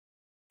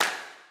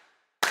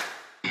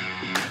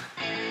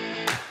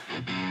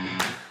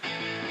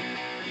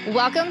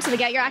Welcome to the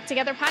Get Your Act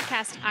Together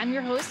podcast. I'm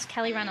your host,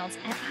 Kelly Reynolds,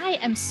 and I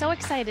am so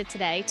excited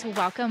today to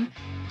welcome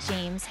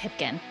James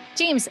Hipkin.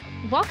 James,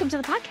 welcome to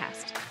the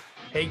podcast.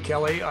 Hey,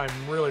 Kelly, I'm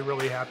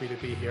really happy to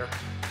be here.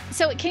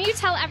 So can you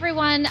tell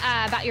everyone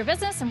about your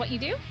business and what you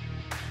do?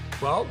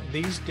 Well,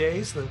 these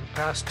days, the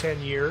past 10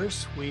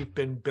 years, we've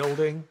been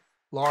building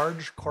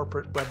large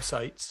corporate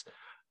websites,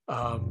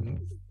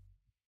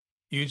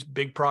 use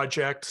big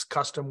projects,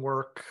 custom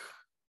work,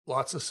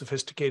 lots of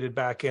sophisticated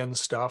back-end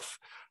stuff,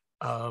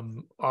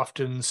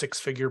 often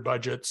six-figure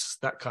budgets,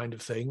 that kind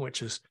of thing,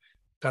 which is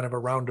kind of a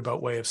roundabout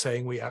way of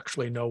saying we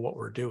actually know what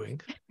we're doing.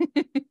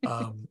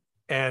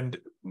 And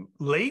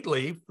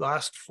lately,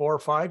 last 4 or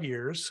 5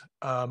 years,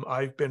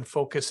 I've been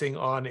focusing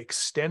on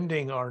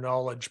extending our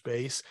knowledge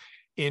base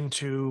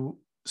into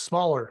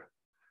smaller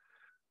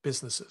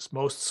businesses.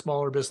 Most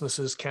smaller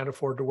businesses can't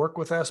afford to work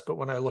with us, but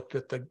when I looked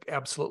at the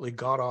absolutely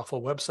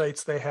god-awful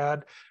websites they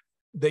had,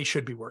 they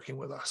should be working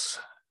with us.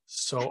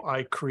 So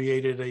I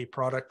created a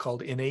product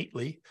called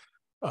Innately,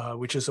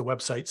 which is a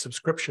website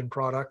subscription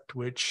product,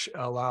 which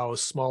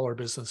allows smaller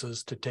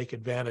businesses to take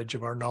advantage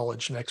of our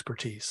knowledge and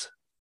expertise.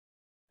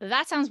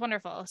 That sounds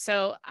wonderful.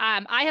 So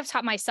I have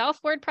taught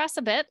myself WordPress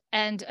a bit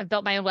and I've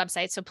built my own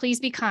website. So please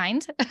be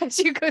kind as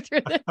you go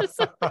through this.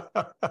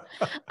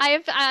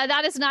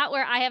 That is not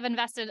where I have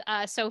invested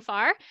so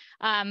far,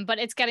 but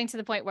it's getting to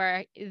the point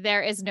where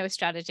there is no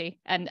strategy.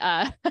 And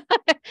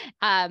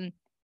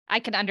I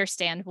can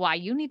understand why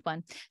you need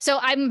one. So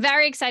I'm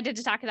very excited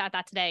to talk about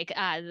that today,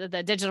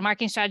 the digital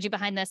marketing strategy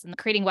behind this and the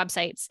creating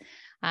websites.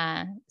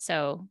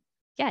 So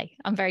yay,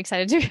 I'm very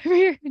excited for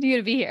you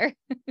to be here.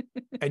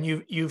 And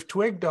you've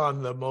twigged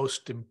on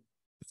the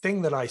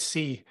thing that I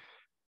see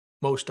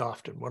most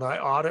often when I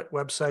audit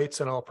websites,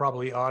 and I'll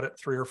probably audit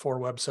 3 or 4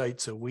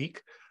 websites a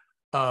week.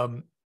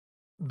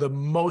 The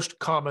most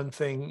common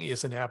thing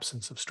is an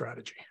absence of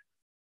strategy.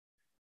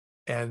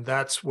 And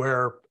that's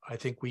where I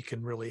think we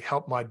can really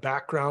help. My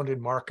background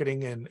in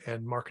marketing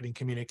and marketing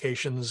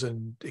communications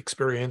and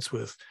experience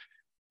with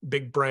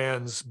big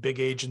brands, big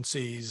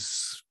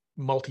agencies,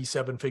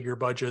 multi-7-figure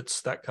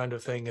budgets, that kind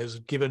of thing has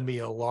given me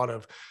a lot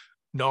of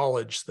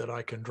knowledge that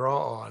I can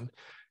draw on.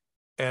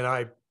 And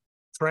I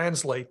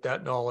translate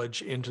that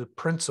knowledge into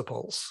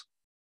principles.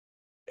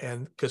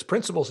 And because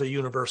principles are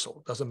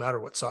universal, doesn't matter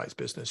what size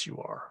business you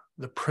are,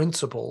 the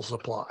principles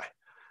apply.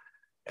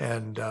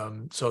 And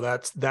so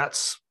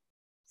that's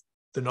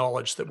the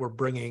knowledge that we're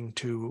bringing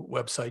to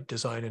website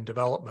design and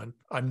development.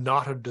 I'm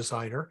not a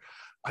designer.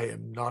 I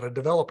am not a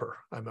developer.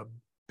 I'm a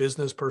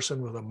business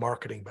person with a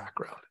marketing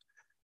background.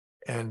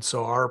 And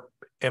so our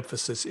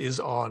emphasis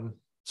is on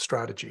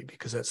strategy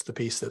because that's the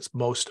piece that's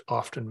most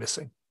often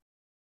missing.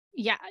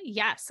 Yeah.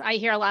 Yes. I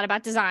hear a lot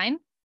about design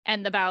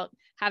and about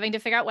having to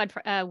figure out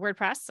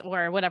WordPress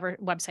or whatever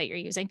website you're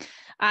using.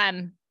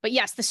 But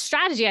yes, the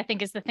strategy, I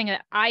think, is the thing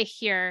that I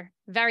hear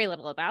very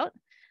little about.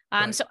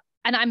 Right.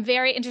 And I'm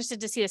very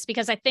interested to see this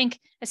because I think,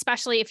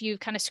 especially if you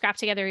kind of scrap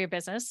together your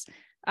business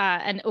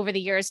and over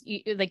the years,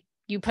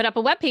 you put up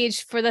a web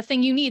page for the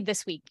thing you need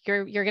this week.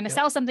 You're going to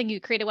sell something,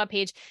 you create a web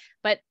page,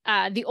 but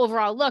the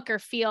overall look or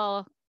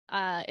feel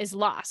is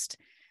lost.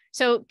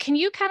 So can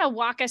you kind of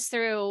walk us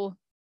through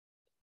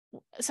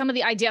some of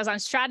the ideas on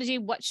strategy?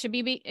 What should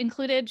be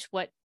included?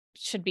 What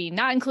should be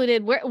not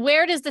included?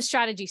 Where does the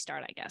strategy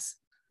start, I guess?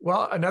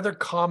 Well, another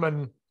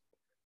common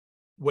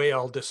way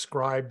I'll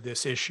describe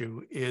this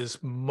issue is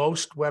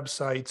most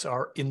websites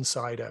are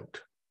inside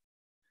out.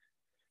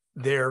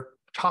 They're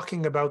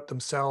talking about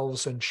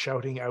themselves and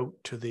shouting out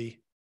to the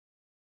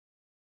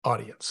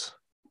audience.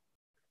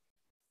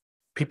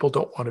 People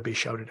don't want to be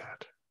shouted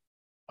at.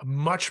 A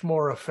much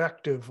more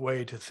effective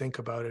way to think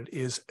about it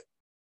is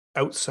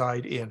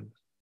outside in,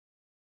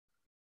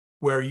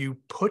 where you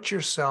put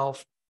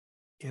yourself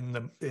in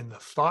the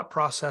thought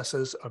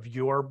processes of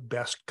your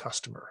best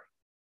customer.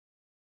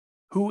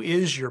 Who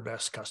is your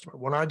best customer?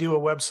 When I do a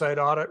website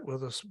audit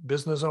with a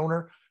business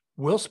owner,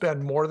 we'll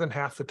spend more than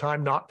half the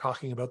time not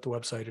talking about the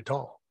website at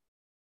all.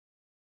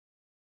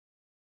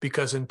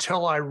 Because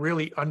until I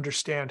really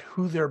understand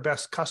who their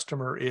best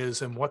customer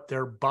is and what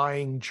their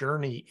buying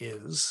journey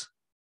is,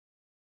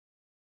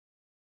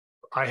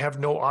 I have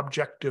no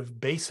objective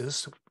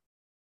basis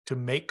to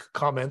make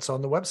comments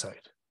on the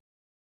website.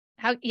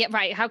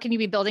 Right. How can you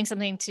be building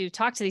something to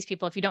talk to these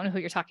people if you don't know who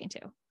you're talking to?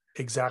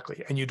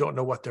 Exactly. And you don't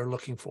know what they're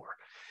looking for.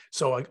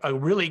 So a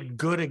really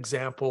good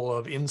example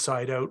of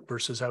inside out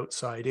versus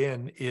outside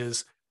in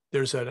is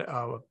there's an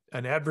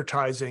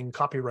advertising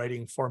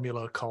copywriting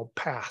formula called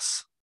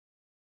PASS.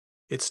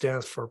 It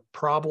stands for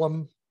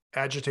problem,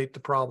 agitate the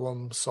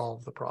problem,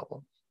 solve the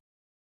problem.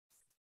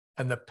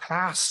 And the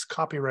PASS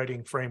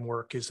copywriting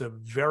framework is a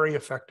very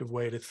effective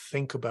way to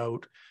think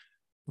about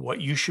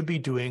what you should be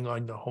doing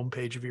on the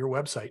homepage of your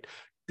website.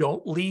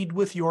 Don't lead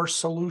with your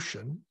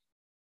solution.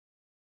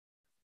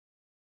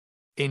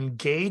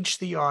 Engage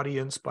the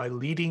audience by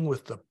leading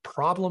with the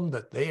problem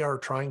that they are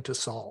trying to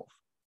solve.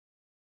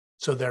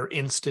 So their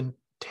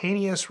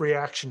instantaneous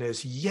reaction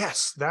is,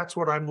 yes, that's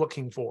what I'm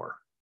looking for.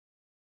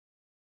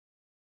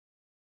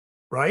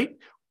 Right?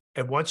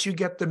 And once you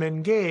get them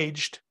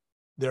engaged,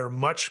 they're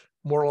much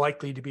more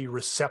likely to be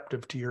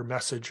receptive to your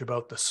message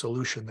about the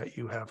solution that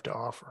you have to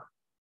offer.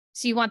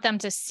 So you want them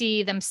to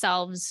see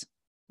themselves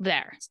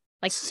there.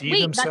 Like, see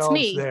wait, that's themselves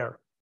me. there.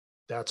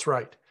 That's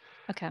right.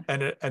 Okay.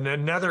 And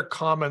another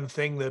common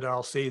thing that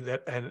I'll see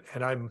that,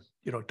 and I'm,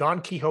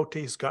 Don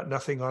Quixote's got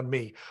nothing on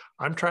me.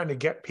 I'm trying to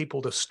get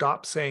people to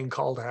stop saying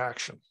call to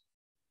action.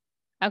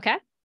 Okay.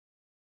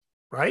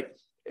 Right?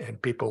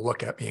 And people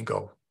look at me and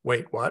go,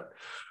 wait, what?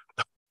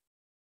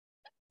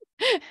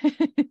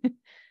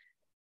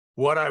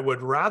 What I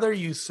would rather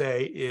you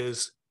say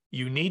is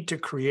you need to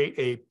create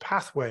a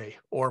pathway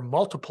or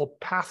multiple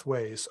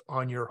pathways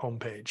on your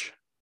homepage.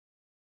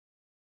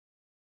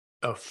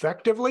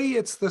 Effectively,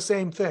 it's the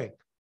same thing,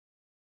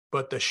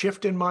 but the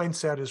shift in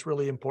mindset is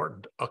really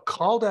important. A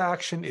call to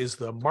action is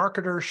the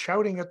marketer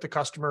shouting at the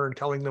customer and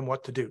telling them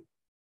what to do.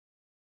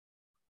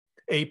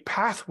 A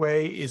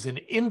pathway is an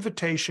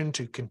invitation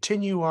to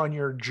continue on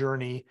your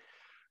journey,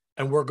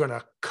 and we're going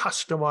to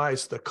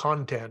customize the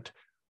content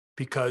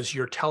because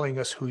you're telling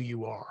us who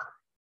you are.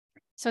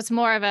 So it's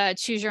more of a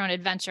choose your own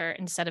adventure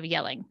instead of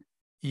yelling.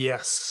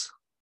 Yes.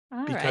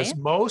 All because right.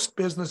 most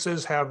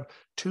businesses have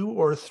 2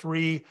 or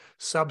 3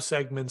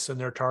 subsegments in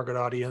their target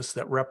audience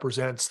that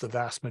represents the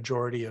vast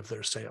majority of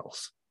their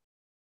sales.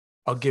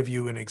 I'll give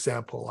you an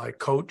example. I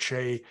coach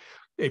a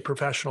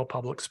professional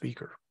public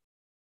speaker.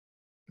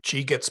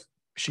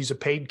 She's a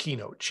paid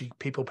keynote.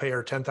 People pay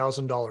her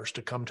 $10,000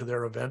 to come to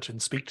their event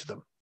and speak to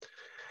them,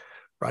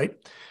 right?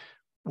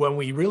 When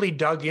we really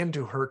dug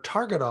into her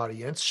target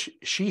audience,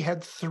 she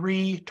had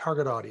 3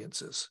 target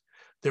audiences.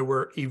 There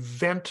were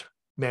event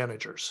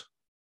managers,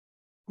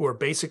 who are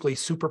basically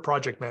super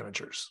project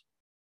managers,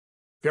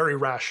 very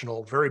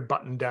rational, very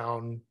buttoned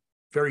down,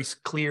 very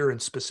clear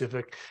and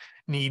specific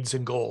needs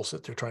and goals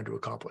that they're trying to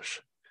accomplish.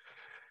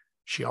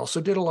 She also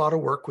did a lot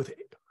of work with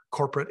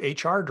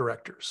corporate HR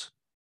directors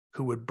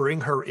who would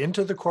bring her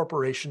into the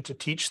corporation to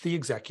teach the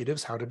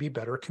executives how to be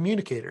better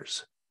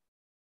communicators.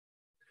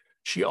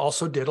 She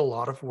also did a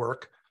lot of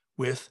work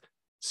with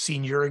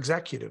senior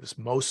executives,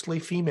 mostly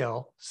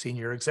female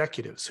senior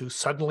executives, who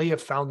suddenly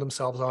have found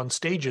themselves on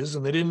stages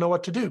and they didn't know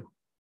what to do.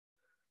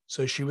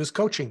 So she was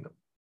coaching them.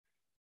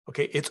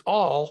 Okay, it's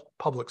all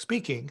public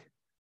speaking,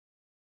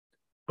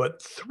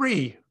 but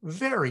 3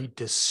 very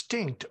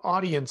distinct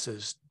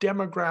audiences,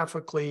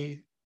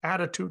 demographically,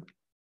 attitude.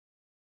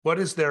 What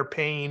is their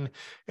pain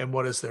and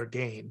what is their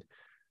gain?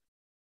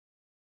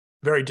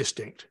 Very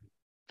distinct.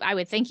 I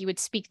would think you would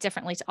speak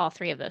differently to all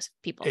 3 of those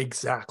people.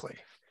 Exactly.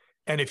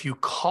 And if you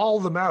call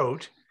them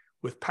out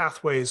with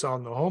pathways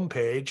on the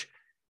homepage,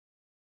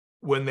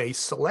 when they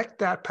select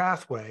that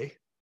pathway,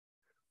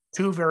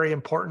 2 very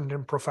important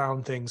and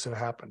profound things have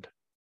happened.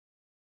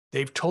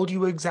 They've told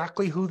you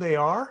exactly who they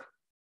are,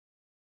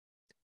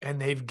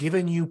 and they've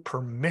given you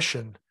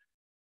permission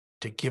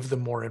to give them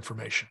more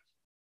information.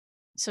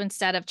 So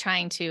instead of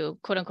trying to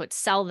quote unquote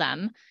sell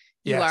them,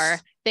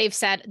 Yes. they've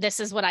said, this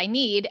is what I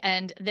need.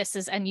 And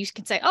you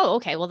can say, oh,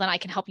 okay, well then I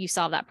can help you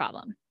solve that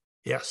problem.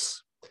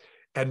 Yes.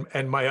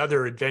 And my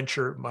other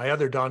adventure, my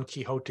other Don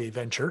Quixote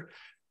venture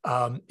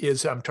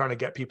is I'm trying to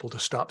get people to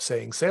stop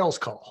saying sales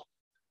call.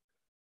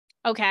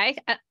 Okay.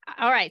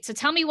 All right. So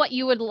tell me what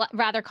you would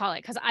rather call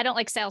it, because I don't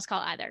like sales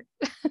call either.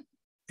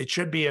 It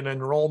should be an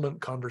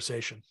enrollment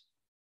conversation.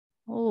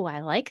 Oh, I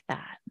like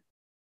that.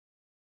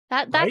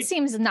 That right?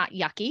 Seems not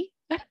yucky.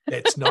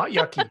 It's not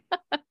yucky.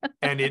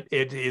 And it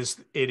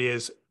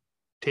is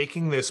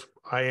taking this,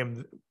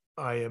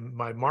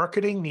 my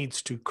marketing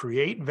needs to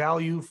create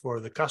value for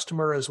the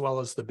customer as well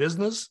as the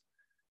business.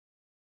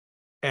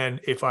 And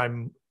if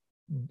I'm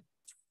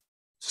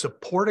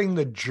supporting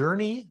the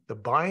journey, the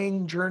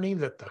buying journey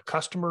that the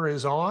customer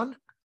is on,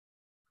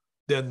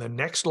 then the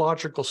next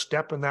logical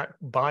step in that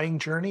buying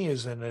journey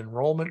is an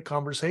enrollment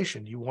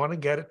conversation. You want to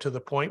get it to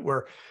the point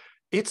where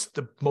it's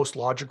the most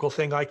logical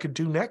thing I could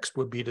do next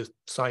would be to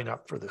sign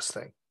up for this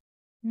thing.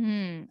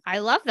 I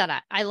love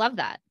that. I love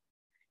that.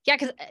 Yeah,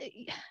 because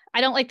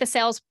I don't like the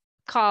sales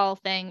call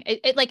thing.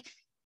 It like,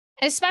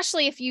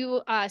 especially if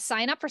you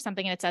sign up for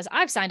something and it says,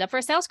 I've signed up for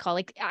a sales call.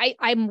 Like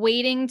I'm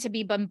waiting to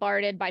be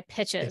bombarded by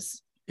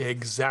pitches.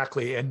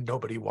 Exactly. And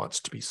nobody wants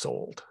to be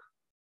sold.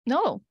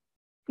 No.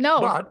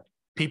 But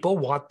people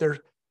want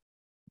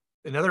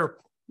another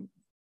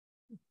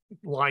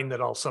line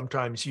that I'll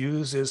sometimes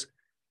use is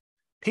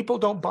people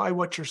don't buy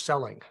what you're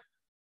selling.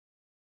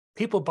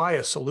 People buy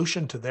a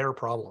solution to their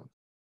problem.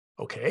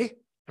 Okay.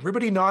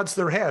 Everybody nods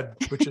their head,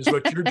 which is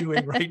what you're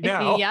doing right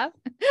now. Yeah.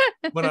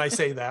 When I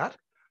say that,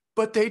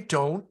 but they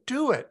don't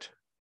do it.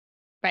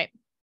 Right.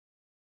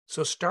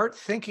 So start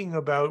thinking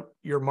about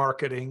your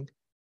marketing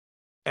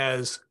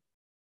as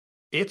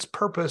its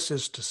purpose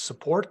is to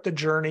support the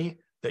journey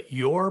that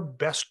your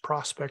best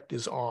prospect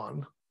is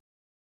on.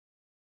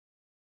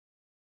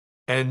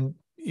 And,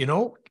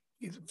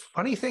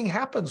 funny thing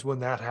happens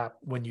when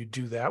when you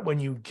do that. When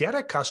you get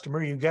a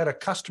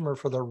customer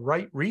for the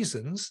right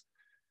reasons,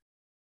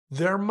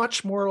 they're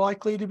much more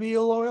likely to be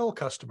a loyal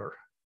customer.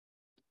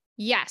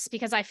 Yes,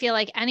 because I feel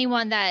like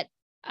anyone that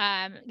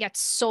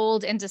gets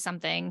sold into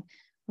something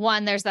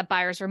one, there's that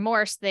buyer's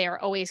remorse. They are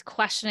always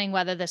questioning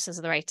whether this is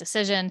the right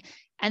decision,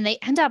 and they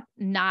end up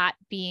not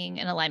being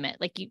in alignment.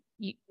 Like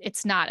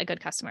it's not a good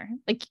customer.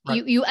 Like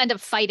Right. you end up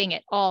fighting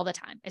it all the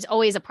time. It's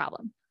always a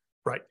problem.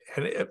 Right.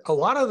 And a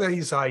lot of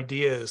these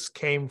ideas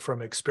came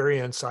from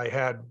experience I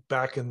had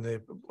back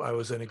I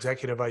was an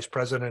executive vice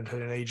president at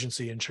an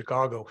agency in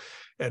Chicago.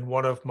 And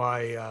one of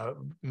my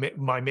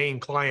main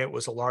client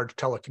was a large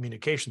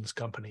telecommunications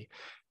company.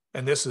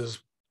 And this is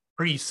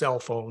pre-cell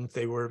phone.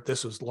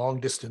 This was long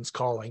distance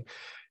calling.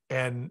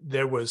 And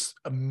there was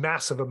a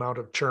massive amount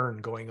of churn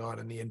going on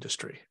in the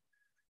industry.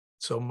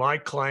 So my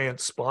client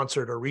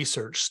sponsored a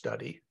research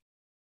study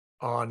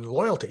on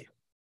loyalty.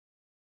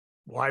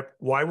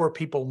 Why were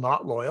people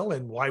not loyal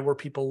and why were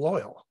people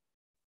loyal?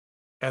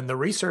 And the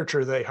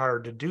researcher they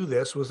hired to do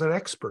this was an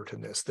expert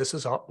in this. This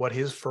is what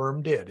his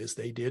firm did, is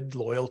they did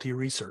loyalty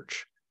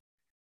research.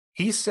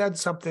 He said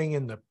something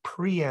in the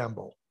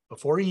preamble,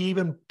 before he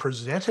even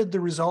presented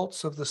the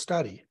results of the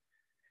study.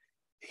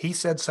 He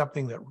said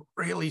something that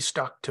really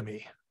stuck to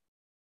me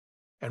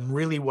and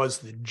really was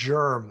the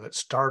germ that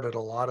started a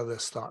lot of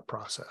this thought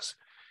process.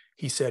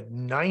 He said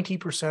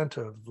 90%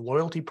 of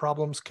loyalty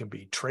problems can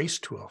be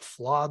traced to a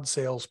flawed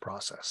sales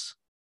process.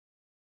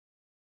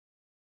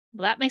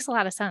 Well, that makes a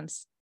lot of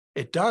sense.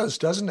 It does,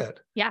 doesn't it?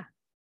 Yeah.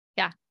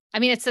 Yeah. I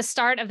mean, it's the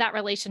start of that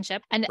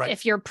relationship. And Right.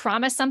 if you're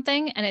promised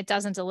something and it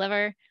doesn't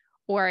deliver,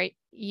 or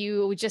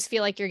you just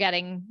feel like you're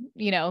getting,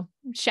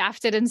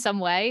 shafted in some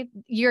way,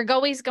 you're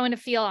always going to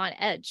feel on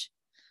edge.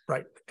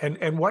 Right.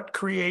 And what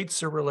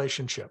creates a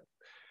relationship?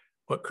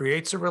 What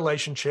creates a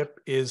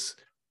relationship is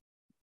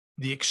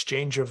the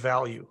exchange of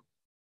value.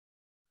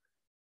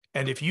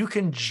 And if you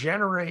can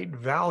generate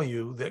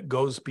value that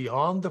goes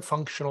beyond the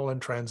functional and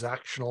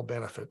transactional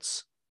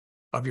benefits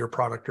of your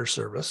product or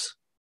service,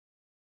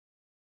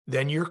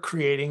 then you're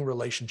creating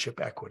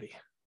relationship equity.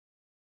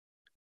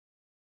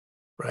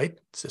 Right?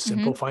 It's a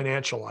simple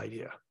financial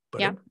idea,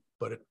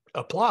 but it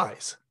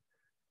applies.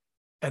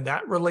 And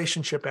that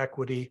relationship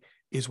equity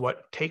is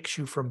what takes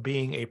you from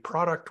being a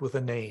product with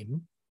a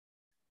name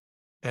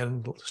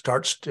and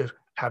starts to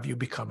have you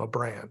become a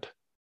brand.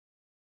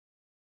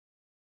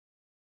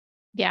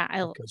 Yeah.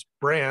 Because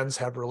brands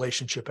have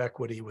relationship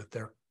equity with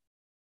their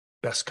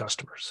best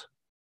customers.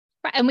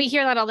 And we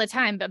hear that all the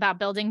time about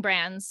building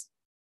brands,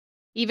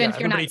 even if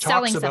you're not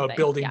selling something. Everybody talks about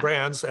building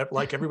brands,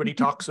 like everybody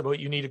talks about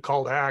you need a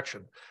call to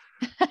action,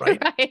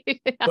 right?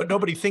 Right. Yeah. But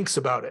nobody thinks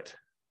about it.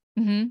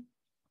 Mm-hmm.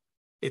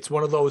 It's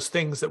one of those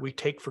things that we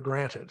take for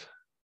granted.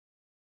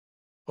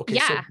 Okay,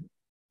 so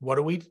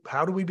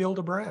how do we build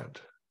a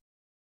brand?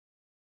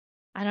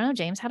 I don't know,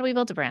 James. How do we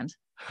build a brand?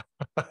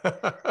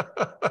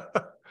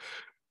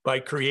 By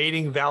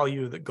creating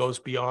value that goes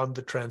beyond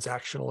the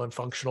transactional and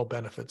functional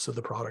benefits of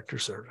the product or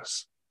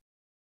service.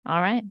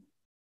 All right.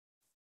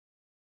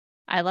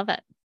 I love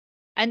it.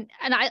 And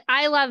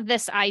I love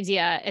this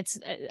idea. It's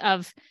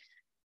of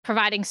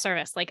providing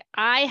service. Like,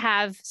 I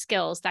have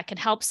skills that can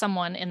help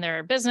someone in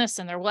their business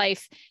and their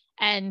life,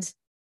 and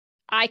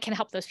I can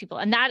help those people.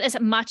 And that is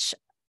much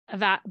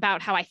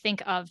about how I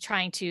think of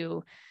trying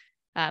to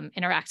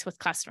interact with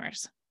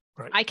customers.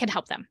 Right. I can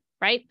help them,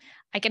 right?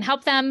 I can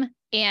help them,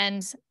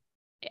 and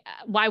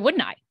why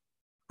wouldn't I?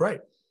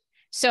 Right.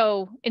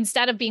 So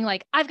instead of being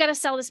like, I've got to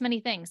sell this many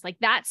things, like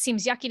that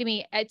seems yucky to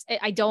me.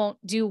 I don't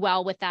do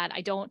well with that.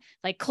 I don't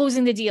like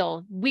closing the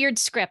deal, weird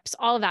scripts,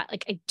 all of that.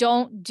 Like, I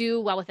don't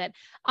do well with it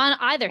on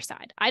either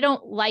side. I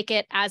don't like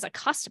it as a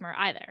customer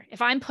either.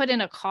 If I'm put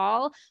in a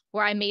call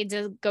where I made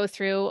to go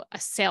through a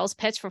sales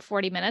pitch for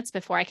 40 minutes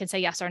before I can say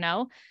yes or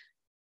no,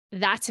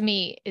 that to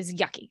me is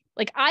yucky.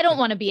 Like, I don't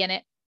want to be in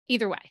it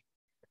either way.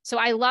 So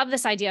I love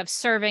this idea of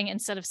serving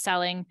instead of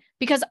selling,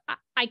 because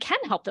I can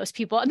help those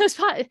people. And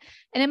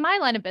in my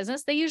line of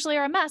business, they usually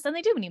are a mess and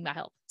they do need my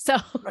help. So,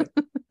 right.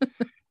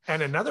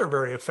 And another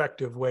very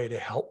effective way to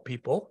help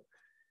people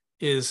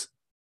is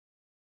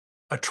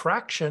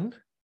attraction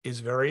is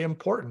very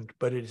important,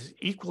 but it is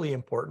equally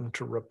important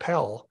to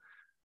repel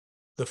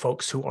the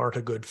folks who aren't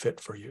a good fit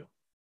for you.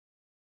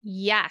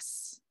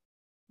 Yes.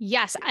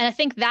 Yes. And I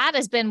think that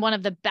has been one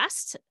of the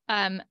best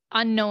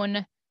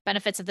unknown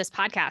benefits of this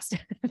podcast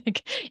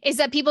is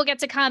that people get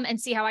to come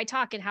and see how I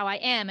talk and how I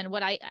am and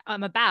what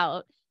I'm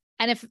about.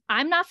 And if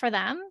I'm not for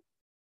them,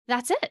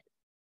 that's it.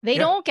 They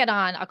don't get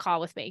on a call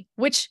with me,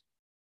 which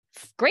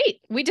great.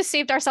 We just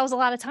saved ourselves a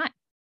lot of time.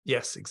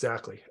 Yes,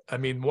 exactly. I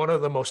mean, one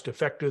of the most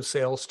effective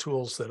sales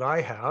tools that I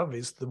have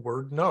is the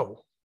word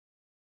no.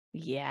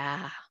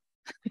 Yeah.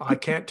 I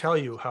can't tell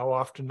you how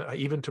often,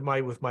 even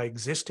with my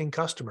existing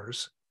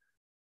customers,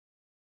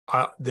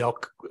 they'll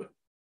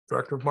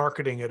director of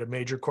marketing at a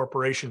major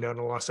corporation down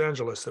in Los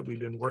Angeles that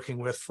we've been working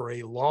with for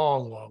a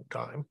long, long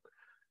time,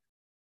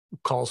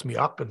 calls me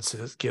up and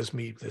gives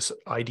me this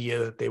idea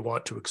that they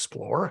want to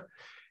explore.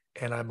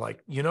 And I'm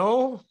like,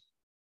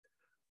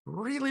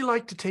 really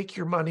like to take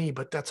your money,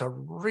 but that's a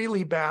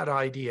really bad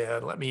idea.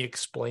 And let me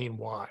explain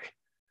why.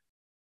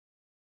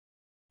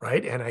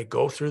 Right. And I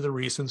go through the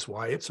reasons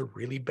why it's a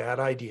really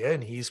bad idea.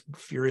 And he's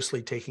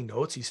furiously taking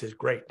notes. He says,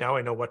 great, now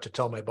I know what to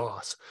tell my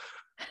boss.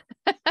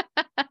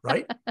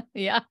 right?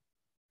 Yeah.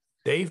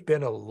 They've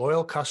been a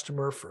loyal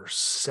customer for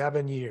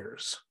 7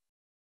 years.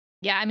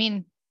 Yeah. I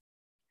mean,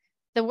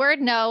 the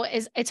word no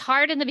it's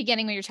hard in the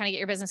beginning when you're trying to get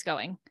your business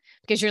going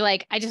because you're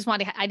like, I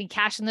need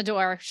cash in the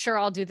door. Sure.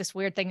 I'll do this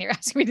weird thing you're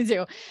asking me to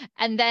do.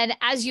 And then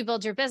as you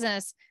build your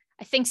business,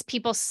 I think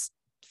people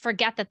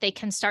forget that they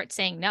can start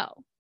saying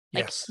no.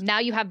 Like Yes. now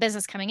you have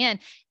business coming in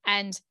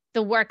and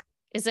the work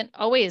isn't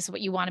always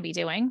what you want to be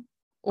doing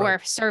or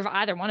Right. serve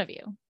either one of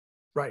you.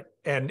 Right.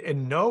 And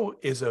no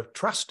is a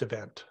trust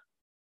event.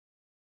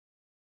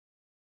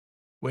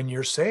 When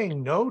you're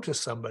saying no to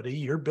somebody,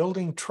 you're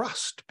building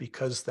trust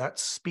because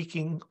that's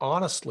speaking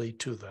honestly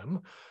to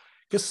them.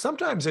 Because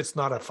sometimes it's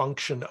not a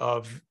function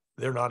of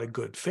they're not a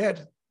good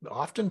fit.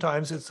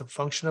 Oftentimes it's a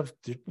function of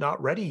they're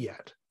not ready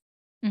yet.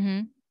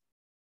 Mm-hmm.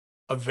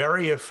 A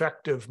very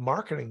effective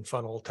marketing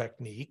funnel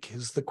technique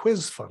is the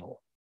quiz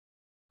funnel,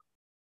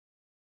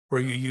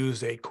 where you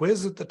use a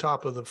quiz at the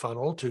top of the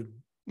funnel to,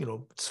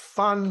 it's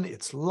fun,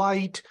 it's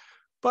light,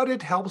 but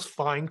it helps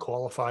find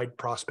qualified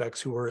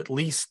prospects who are at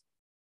least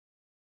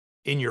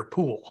in your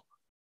pool.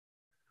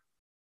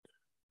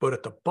 But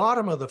at the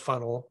bottom of the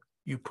funnel,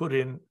 you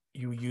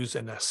use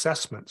an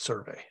assessment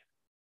survey.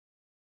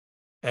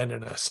 And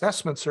an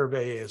assessment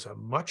survey is a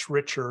much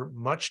richer,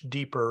 much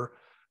deeper,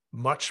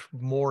 much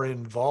more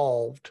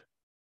involved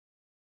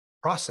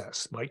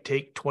process. Might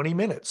take 20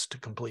 minutes to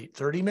complete,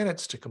 30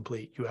 minutes to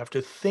complete. You have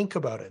to think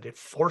about it. It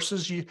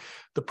forces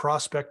the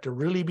prospect, to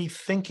really be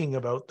thinking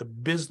about the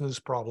business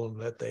problem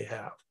that they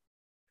have.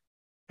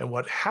 And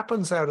what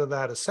happens out of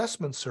that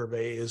assessment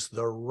survey is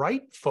the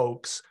right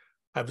folks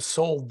have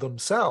sold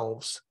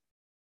themselves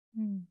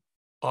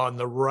on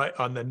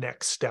the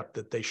next step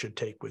that they should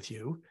take with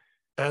you.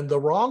 And the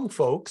wrong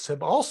folks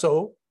have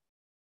also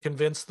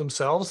convinced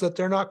themselves that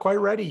they're not quite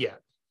ready yet.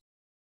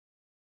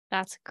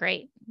 That's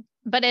great.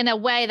 But in a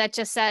way that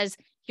just says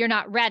you're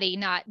not ready,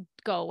 not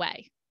go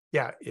away.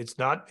 Yeah, it's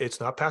not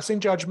passing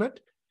judgment.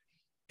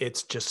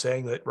 It's just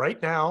saying that right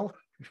now,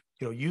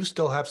 you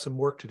still have some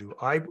work to do.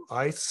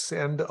 I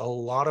send a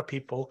lot of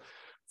people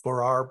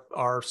for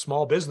our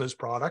small business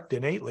product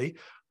innately.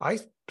 I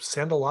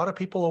send a lot of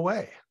people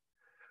away.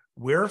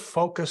 We're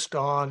focused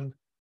on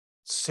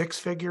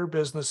 6-figure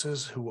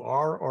businesses who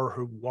are or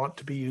who want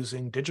to be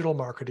using digital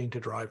marketing to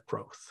drive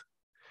growth.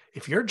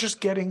 If you're just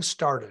getting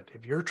started,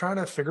 if you're trying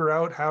to figure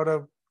out how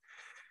to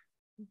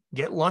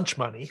get lunch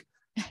money,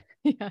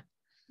 yeah.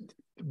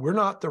 we're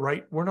not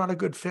a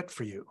good fit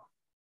for you.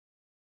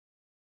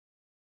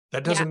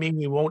 That doesn't mean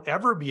we won't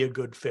ever be a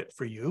good fit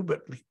for you,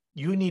 but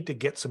you need to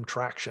get some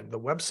traction. The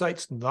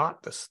website's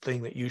not the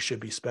thing that you should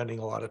be spending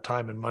a lot of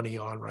time and money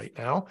on right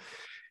now.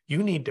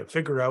 You need to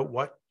figure out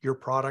what your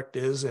product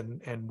is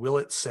and will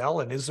it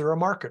sell, and is there a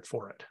market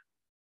for it?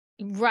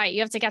 Right. You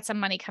have to get some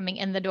money coming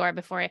in the door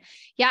before it.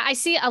 Yeah. I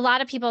see a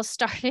lot of people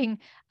starting,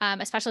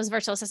 especially as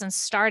virtual assistants,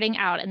 starting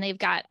out and they've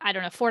got, I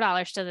don't know,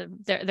 $4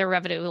 to their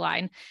revenue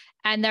line.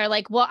 And they're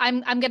like, well,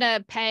 I'm going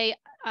to pay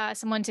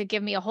someone to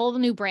give me a whole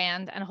new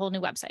brand and a whole new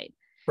website.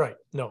 Right.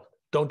 No,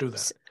 don't do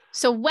that.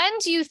 So when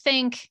do you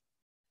think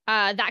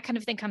that kind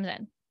of thing comes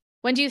in?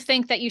 When do you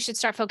think that you should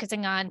start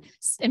focusing on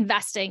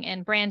investing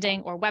in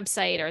branding or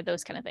website or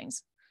those kind of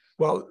things?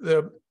 Well,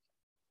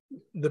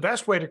 the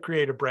best way to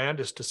create a brand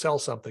is to sell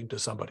something to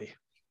somebody,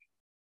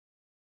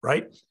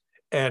 right?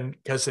 And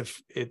because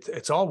if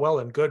it's all well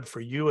and good for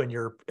you and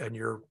your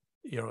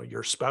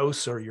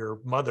spouse or your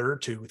mother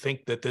to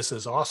think that this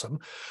is awesome,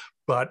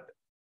 but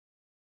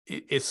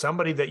it's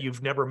somebody that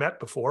you've never met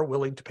before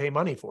willing to pay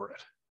money for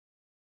it.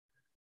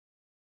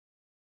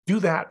 Do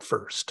that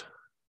first.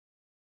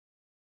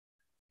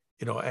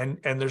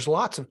 And there's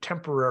lots of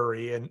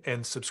temporary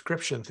and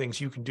subscription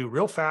things you can do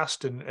real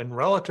fast and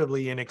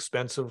relatively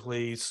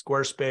inexpensively.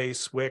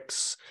 Squarespace,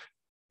 Wix,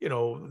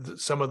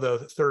 some of the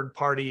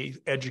third-party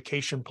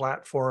education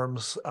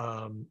platforms,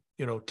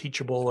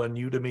 Teachable and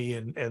Udemy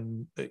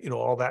and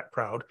all that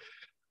crowd.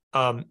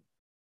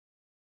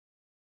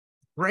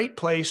 Great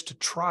place to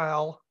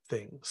trial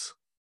things.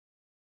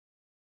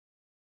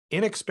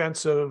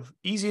 Inexpensive,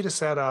 easy to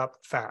set up,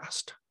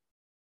 fast.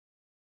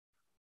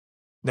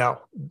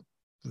 Now,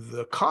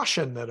 the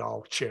caution that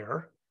I'll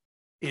share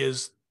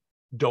is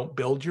don't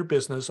build your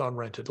business on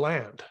rented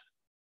land,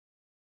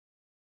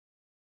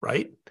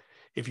 right?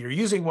 If you're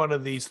using one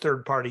of these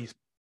third-party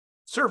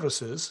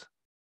services,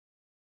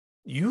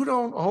 you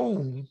don't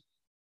own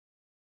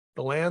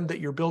the land that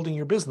you're building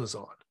your business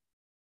on.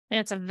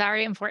 It's a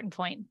very important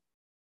point.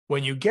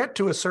 When you get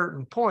to a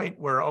certain point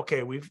where,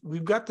 okay,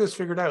 we've got this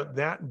figured out,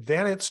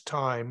 then it's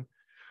time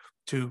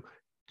to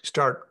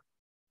start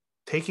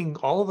taking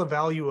all of the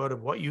value out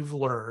of what you've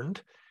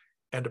learned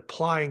and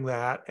applying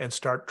that and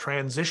start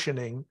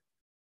transitioning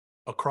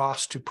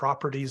across to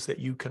properties that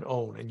you can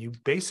own. And you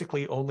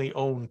basically only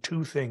own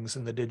 2 things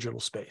in the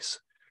digital space.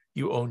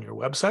 You own your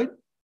website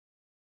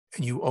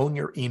and you own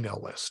your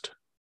email list.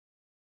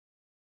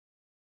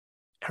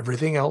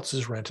 Everything else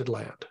is rented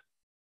land.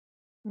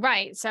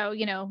 Right. So,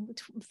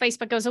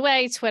 Facebook goes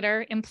away,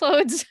 Twitter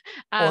implodes,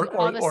 all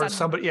of a or sudden.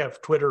 somebody, yeah,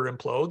 if Twitter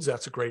implodes,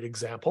 that's a great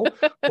example.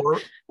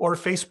 or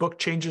Facebook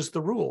changes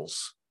the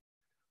rules.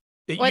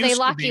 It Or they used to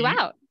lock you be,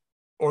 out.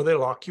 or they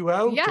lock you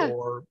out, Yeah.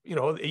 or,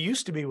 it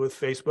used to be with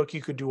Facebook,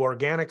 you could do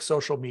organic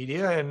social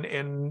media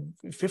and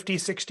 50,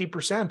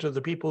 60% of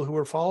the people who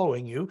are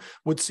following you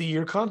would see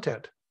your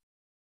content.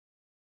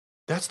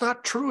 That's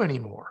not true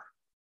anymore.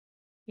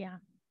 Yeah.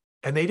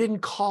 And they didn't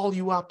call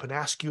you up and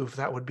ask you if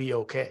that would be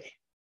okay.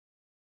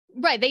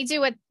 Right. They do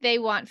what they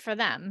want for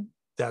them.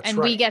 That's and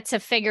right. we get to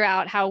figure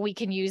out how we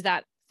can use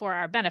that for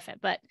our benefit.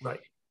 But right.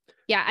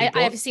 Yeah,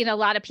 I've seen a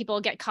lot of people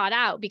get caught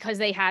out because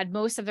they had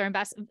most of their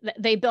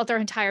they built their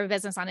entire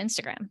business on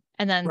Instagram,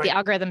 and then the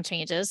algorithm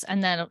changes,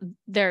 and then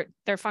their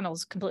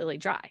funnel's completely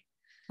dry.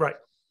 Right.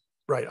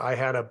 I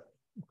had a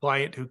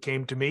client who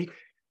came to me.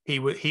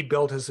 He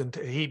built his,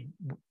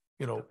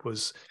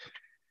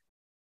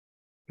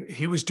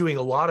 he was doing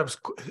a lot of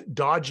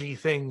dodgy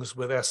things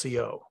with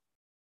SEO.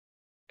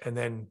 And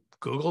then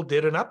Google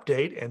did an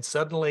update, and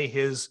suddenly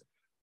his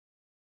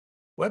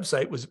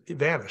website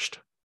vanished.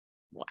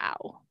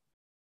 Wow.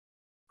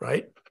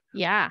 Right?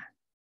 Yeah.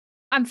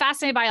 I'm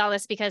fascinated by all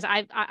this because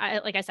I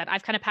like I said,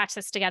 I've kind of patched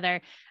this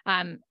together,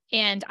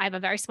 and I have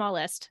a very small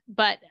list,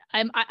 but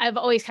I've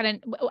always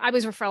I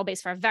was referral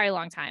based for a very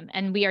long time,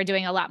 and we are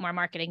doing a lot more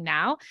marketing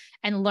now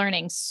and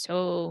learning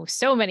so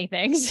many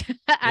things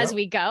as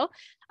we go.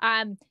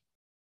 And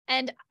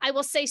I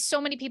will say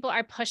so many people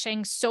are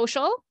pushing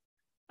social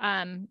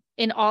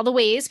in all the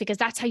ways, because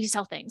that's how you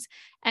sell things.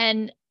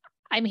 And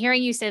I'm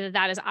hearing you say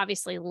that is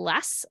obviously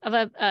less of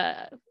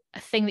a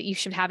thing that you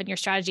should have in your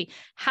strategy.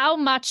 How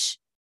much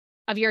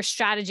of your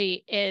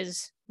strategy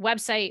is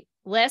website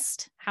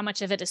list? How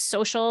much of it is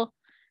social?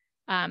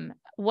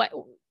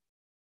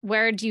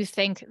 Where do you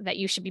think that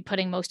you should be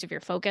putting most of your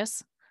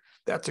focus?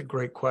 That's a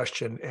great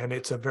question. And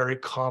it's a very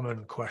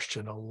common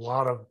question. A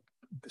lot of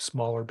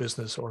smaller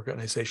business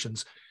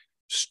organizations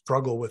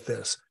struggle with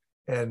this.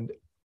 And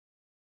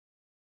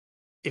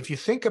if you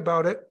think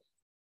about it,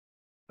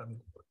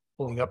 I'm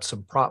pulling up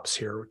some props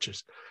here, which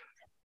is,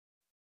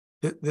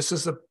 this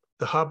is the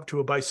hub to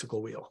a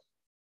bicycle wheel.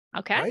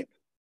 Okay. Right?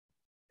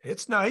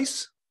 It's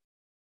nice,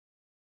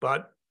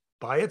 but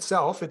by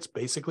itself, it's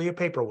basically a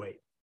paperweight.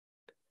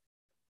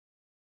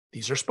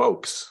 These are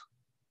spokes.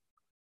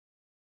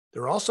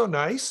 They're also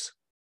nice,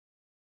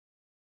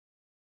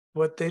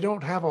 but they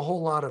don't have a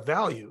whole lot of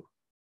value.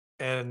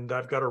 And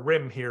I've got a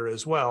rim here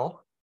as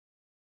well.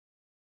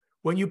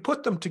 When you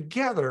put them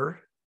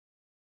together,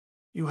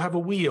 you have a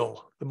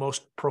wheel, the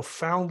most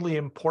profoundly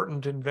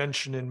important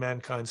invention in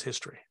mankind's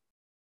history.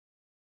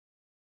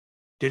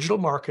 Digital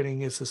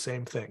marketing is the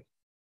same thing.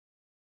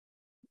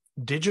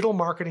 Digital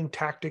marketing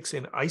tactics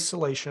in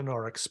isolation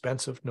are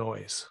expensive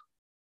noise.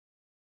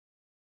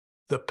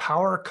 The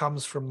power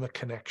comes from the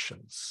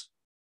connections.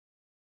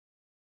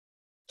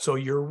 So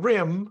your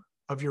rim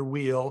of your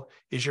wheel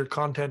is your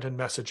content and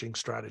messaging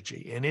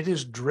strategy, and it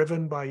is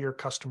driven by your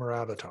customer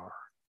avatar.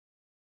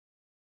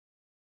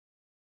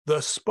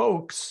 The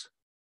spokes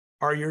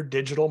are your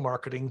digital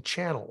marketing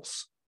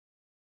channels.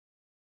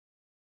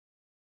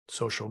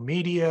 Social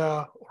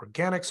media,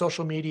 organic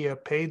social media,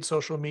 paid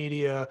social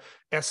media,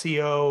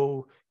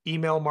 SEO,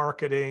 email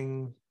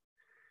marketing,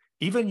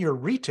 even your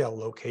retail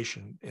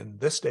location in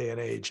this day and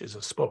age is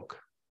a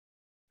spoke.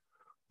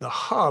 The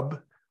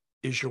hub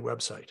is your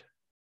website.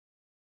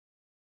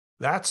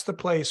 That's the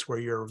place where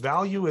your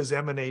value is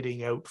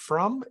emanating out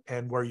from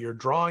and where you're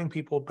drawing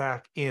people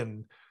back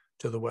in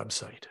to the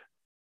website.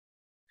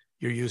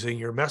 You're using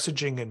your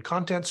messaging and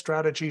content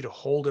strategy to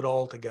hold it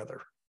all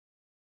together.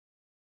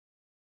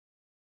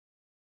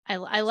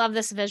 I love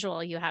this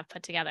visual you have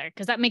put together,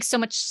 because that makes so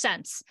much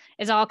sense.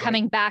 It's all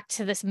coming back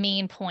to this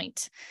main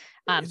point.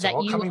 It's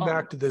all coming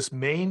back to this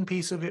main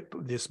piece of it,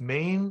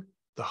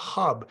 the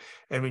hub.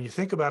 And when you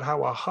think about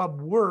how a hub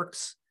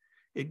works,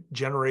 it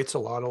generates a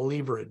lot of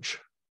leverage.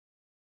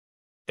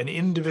 An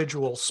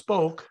individual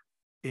spoke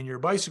in your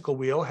bicycle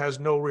wheel has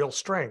no real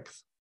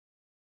strength.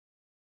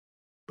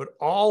 But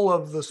all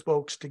of the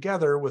spokes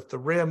together with the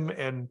rim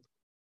and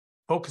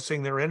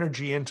focusing their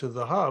energy into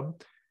the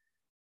hub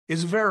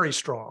is very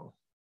strong.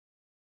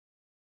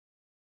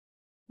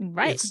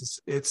 Right.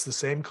 It's the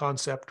same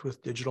concept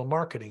with digital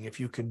marketing.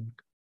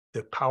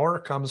 The power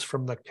comes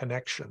from the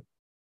connection.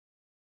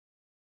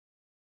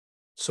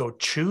 So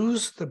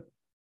choose the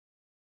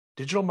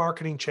digital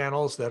marketing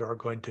channels that are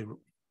going to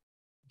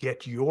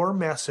get your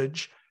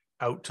message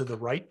out to the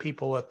right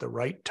people at the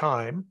right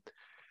time,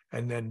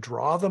 and then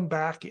draw them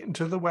back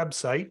into the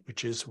website,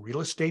 which is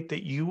real estate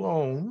that you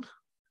own,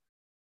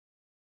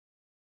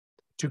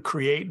 to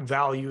create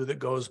value that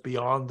goes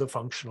beyond the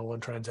functional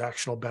and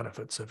transactional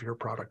benefits of your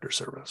product or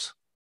service.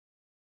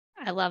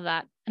 I love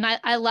that. And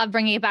I love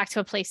bringing it back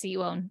to a place that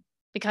you own,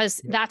 because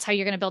that's how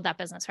you're going to build that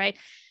business, right?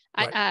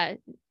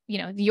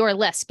 Your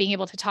list, being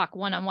able to talk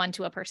one-on-one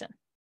to a person.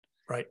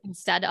 Right.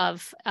 Instead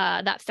of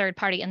that third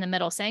party in the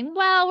middle saying,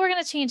 well, we're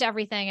going to change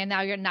everything, and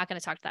now you're not going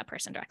to talk to that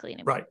person directly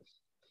anymore. Right.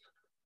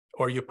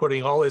 or you're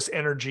putting all this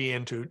energy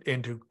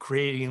into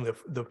creating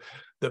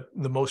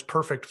the most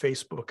perfect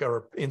Facebook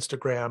or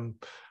Instagram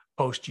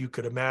post you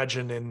could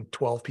imagine, and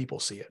 12 people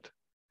see it.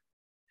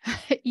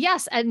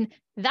 Yes. And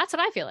that's what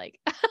I feel like.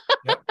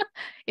 Yep.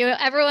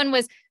 Everyone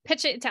was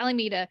telling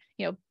me to,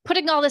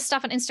 putting all this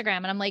stuff on Instagram.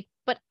 And I'm like,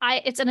 but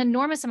it's an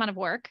enormous amount of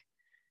work.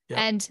 Yep.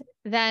 And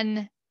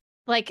then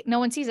like no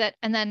one sees it.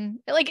 And then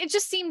like, it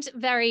just seemed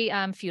very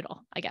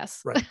futile, I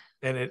guess. Right.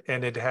 And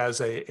it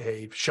has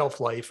a shelf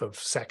life of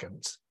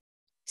seconds.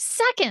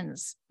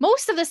 Seconds.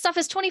 Most of this stuff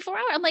is 24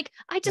 hours. I'm like,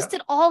 I just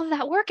did all of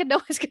that work and no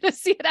one's going to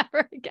see it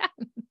ever again.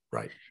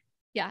 Right.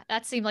 Yeah.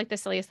 That seemed like the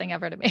silliest thing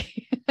ever to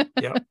me.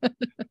 Yeah.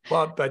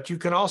 Well, but you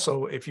can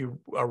also, if you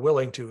are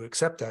willing to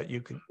accept that,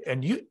 you can,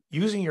 and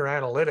using your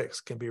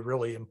analytics can be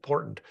really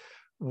important.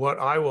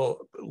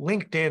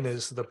 LinkedIn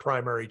is the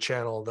primary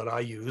channel that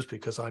I use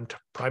because I'm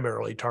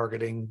primarily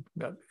targeting,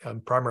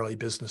 I'm primarily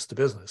business to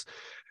business.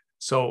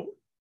 So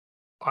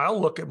I'll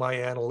look at my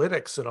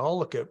analytics and I'll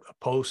look at a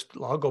post,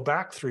 I'll go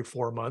back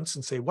 3-4 months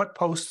and say, what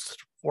posts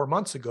 4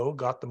 months ago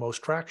got the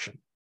most traction,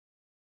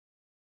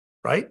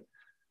 right?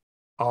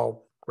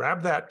 I'll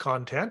grab that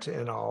content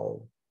and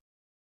I'll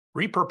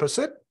repurpose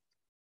it,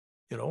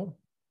 do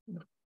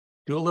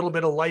a little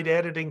bit of light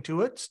editing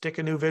to it, stick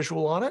a new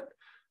visual on it,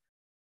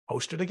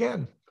 post it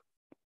again.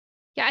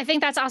 Yeah, I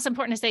think that's also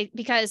important to say,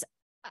 because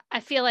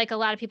I feel like a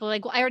lot of people are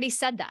like, well, I already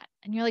said that.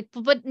 And you're like,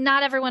 but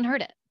not everyone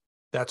heard it.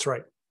 That's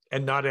right.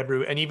 And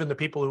and even the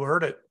people who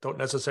heard it don't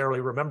necessarily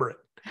remember it.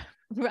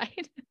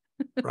 Right.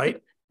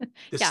 Right.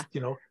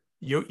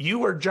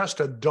 You are just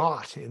a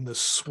dot in the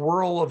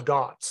swirl of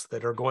dots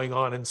that are going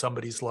on in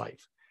somebody's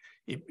life.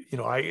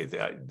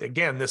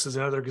 Again, this is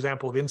another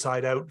example of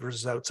inside out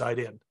versus outside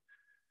in.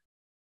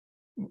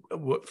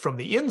 From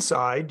the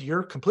inside,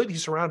 you're completely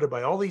surrounded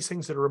by all these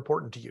things that are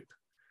important to you.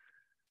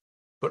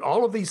 But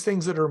all of these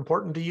things that are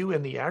important to you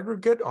in the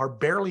aggregate are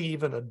barely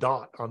even a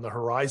dot on the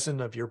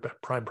horizon of your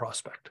prime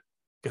prospect,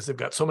 because they've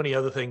got so many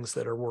other things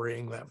that are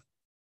worrying them.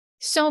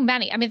 So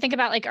many. I mean, think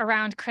about like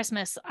around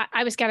Christmas,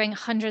 I was getting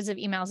hundreds of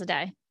emails a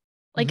day.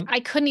 Like I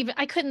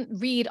couldn't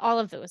read all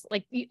of those.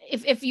 Like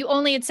if you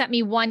only had sent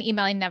me one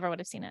email, I never would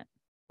have seen it.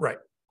 Right.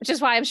 Which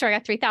is why I'm sure I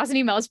got 3,000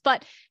 emails,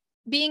 but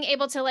being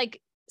able to like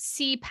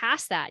see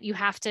past that, you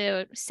have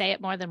to say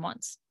it more than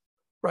once.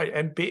 Right.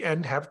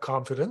 And have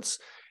confidence,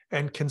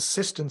 and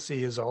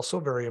consistency is also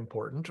very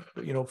important.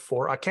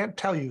 I can't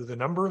tell you the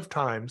number of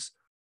times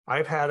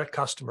I've had a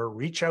customer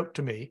reach out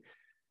to me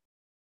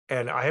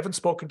and I haven't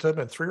spoken to them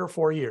in 3 or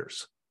 4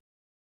 years.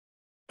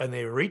 And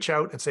they reach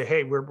out and say,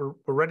 hey, we're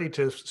ready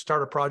to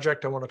start a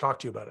project. I want to talk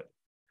to you about it.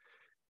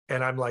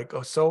 And I'm like,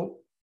 oh, so,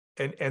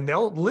 and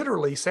they'll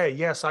literally say,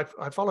 yes, I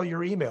follow your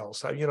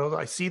emails.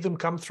 I see them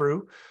come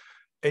through.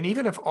 And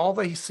even if all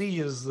they see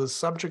is the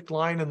subject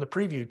line and the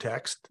preview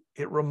text,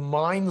 it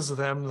reminds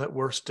them that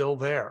we're still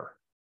there.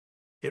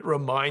 It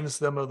reminds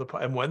them of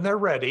and when they're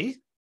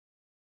ready,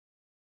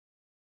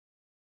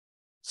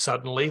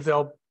 suddenly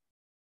they'll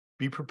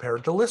be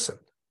prepared to listen.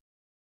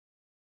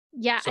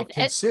 Yeah. So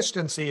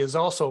consistency is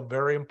also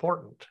very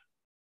important.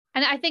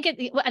 And I think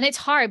it's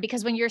hard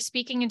because when you're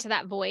speaking into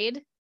that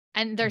void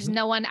and there's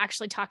no one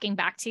actually talking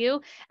back to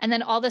you. And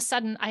then all of a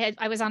sudden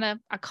I was on a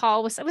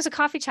call it was a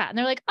coffee chat and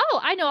they're like,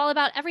 oh, I know all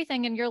about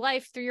everything in your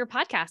life through your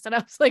podcast. And I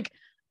was like,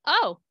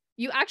 oh,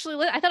 you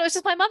actually, I thought it was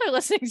just my mother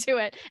listening to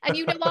it. And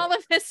you know all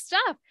of this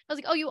stuff. I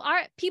was like,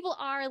 oh, people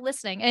are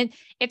listening. And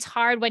it's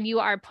hard when you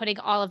are putting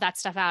all of that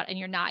stuff out and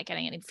you're not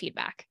getting any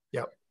feedback.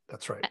 Yep,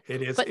 that's right.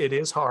 It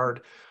is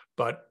hard.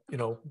 But,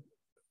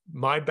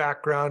 my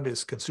background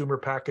is consumer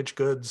packaged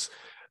goods.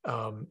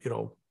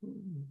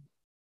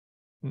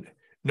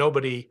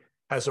 Nobody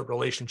has a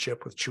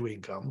relationship with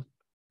chewing gum.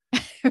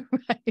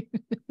 Right.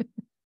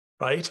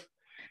 Right.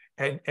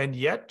 And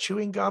yet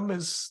chewing gum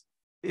is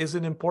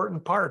an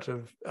important part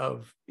of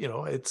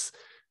it's,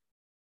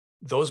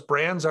 those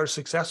brands are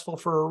successful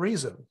for a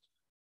reason.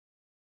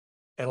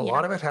 And a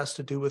lot of it has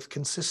to do with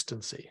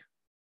consistency.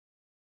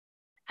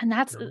 And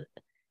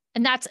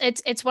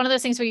it's one of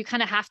those things where you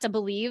kind of have to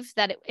believe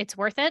that it's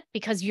worth it,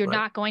 because you're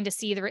not going to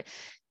see the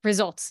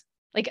results.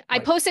 Like I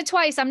posted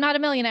twice, I'm not a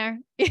millionaire.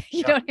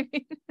 You know what I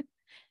mean?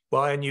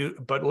 Well,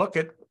 but look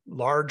at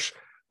large,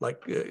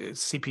 like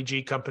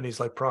CPG companies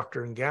like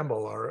Procter &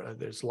 Gamble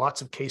there's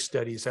lots of case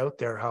studies out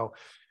there how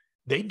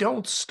they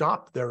don't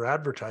stop their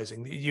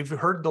advertising. You've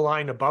heard the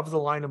line above the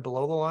line and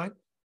below the line.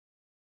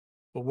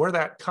 But where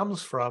that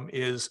comes from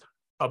is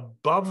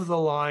above the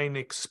line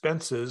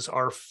expenses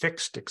are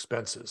fixed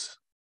expenses.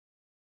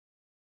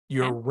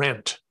 Your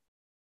rent,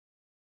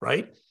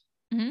 right?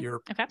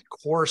 Your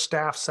core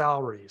staff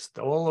salaries,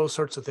 all those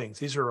sorts of things.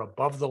 These are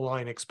above the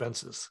line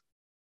expenses.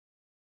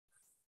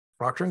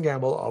 Procter &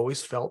 Gamble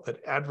always felt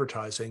that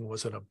advertising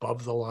was an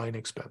above the line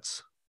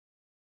expense.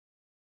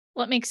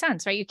 Well, it makes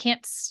sense, right? You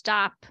can't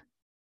stop.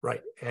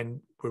 Right. And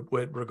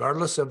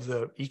regardless of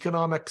the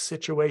economic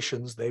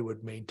situations, they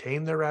would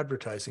maintain their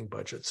advertising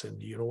budgets.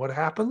 And you know what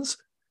happens?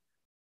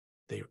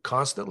 They're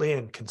constantly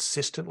and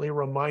consistently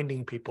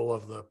reminding people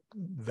of the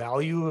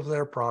value of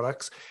their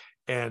products,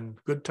 and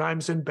good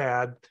times and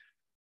bad.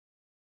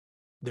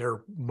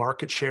 their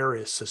market share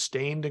is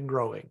sustained and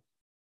growing.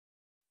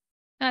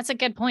 That's a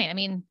good point. I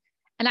mean,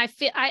 and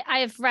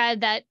I've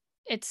read that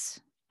it's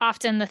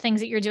often the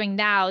things that you're doing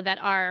now that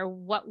are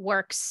what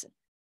works,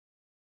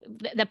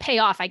 the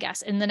payoff, I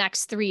guess, in the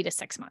next 3 to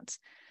 6 months.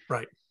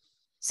 Right.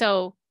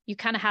 So you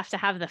kind of have to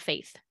have the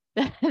faith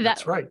that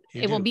That's right.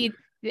 It will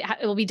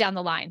be down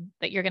the line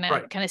that you're going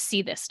to kind of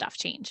see this stuff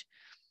change.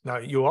 Now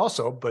you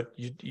also, but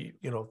you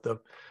know,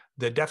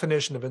 the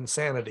definition of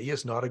insanity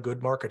is not a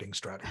good marketing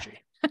strategy.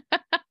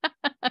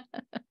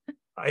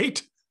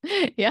 Right?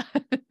 Yeah.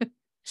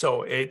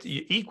 So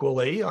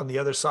equally on the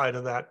other side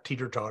of that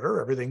teeter-totter,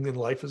 everything in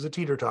life is a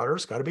teeter-totter.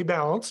 It's got to be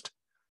balanced.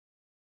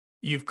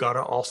 You've got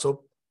to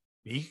also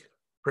be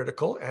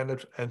critical,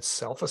 and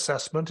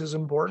self-assessment is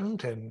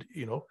important. And,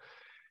 you know,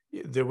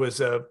 there was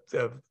a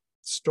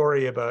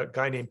story about a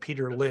guy named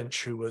Peter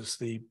Lynch, who was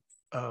the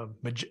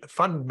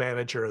fund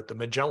manager at the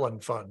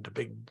Magellan Fund, a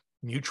big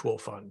mutual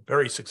fund,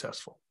 very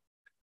successful.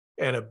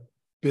 And a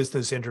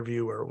business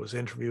interviewer was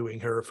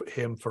interviewing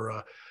him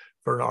for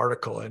an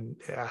article and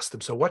asked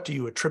him, so what do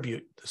you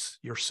attribute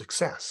your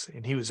success?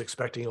 And he was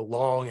expecting a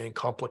long and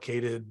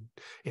complicated,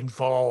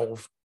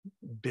 involved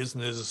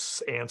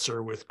business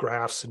answer with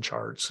graphs and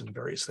charts and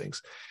various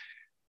things.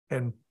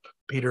 And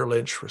Peter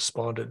Lynch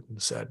responded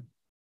and said,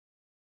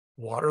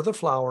 water the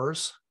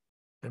flowers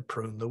and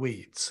prune the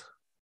weeds.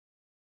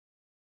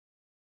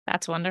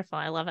 That's wonderful.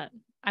 I love it.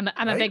 I'm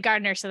a big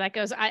gardener, so that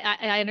goes,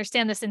 I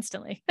understand this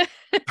instantly.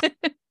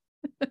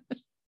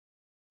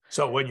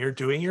 So when you're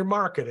doing your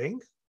marketing,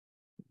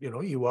 you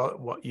know,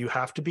 you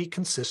have to be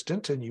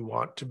consistent, and you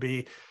want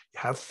to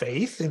have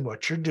faith in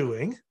what you're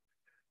doing,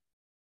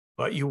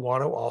 but you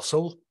want to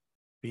also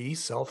be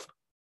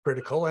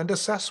self-critical and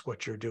assess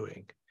what you're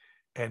doing.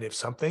 And if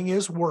something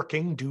is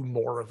working, do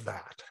more of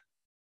that.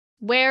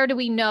 Where do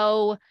we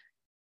know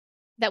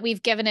that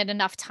we've given it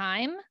enough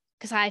time?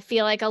 Because I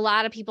feel like a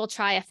lot of people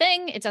try a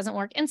thing, it doesn't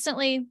work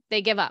instantly,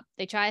 they give up.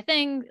 They try a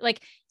thing. Like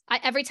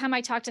every time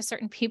I talk to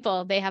certain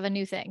people, they have a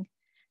new thing.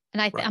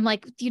 And I'm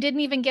like, you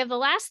didn't even give the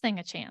last thing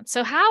a chance.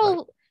 So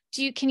how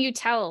can you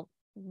tell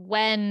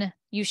when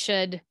you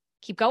should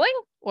keep going,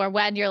 or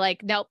when you're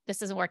like, nope,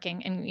 this isn't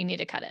working and you need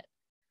to cut it?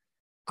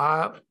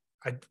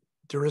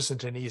 There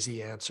isn't an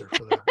easy answer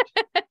for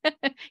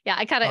that.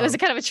 Yeah, it was a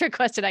kind of a trick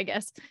question, I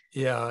guess.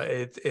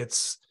 Yeah,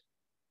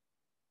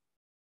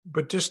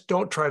 but just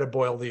don't try to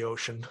boil the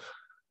ocean.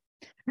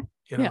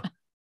 You know,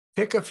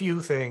 pick a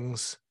few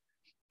things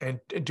and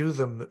do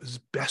them as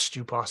best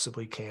you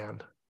possibly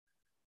can.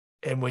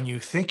 And when you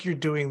think you're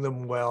doing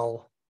them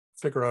well,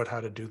 figure out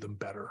how to do them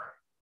better.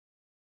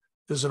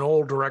 There's an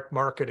old direct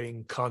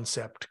marketing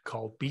concept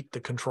called beat the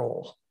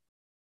control.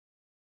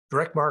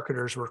 Direct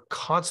marketers were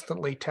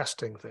constantly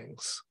testing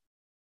things,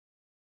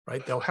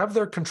 right? They'll have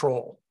their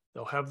control.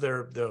 They'll have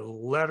their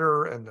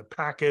letter and the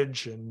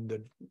package and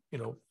the, you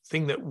know,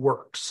 thing that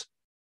works.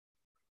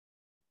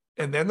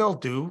 And then they'll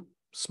do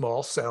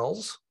small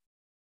cells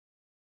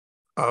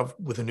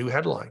with a new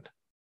headline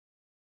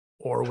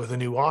or with a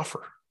new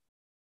offer.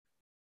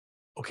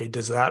 Okay,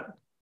 does that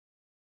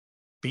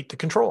beat the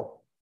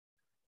control?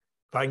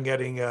 If I'm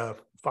getting a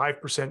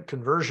 5%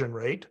 conversion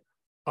rate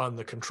on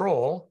the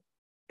control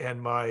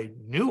and my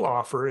new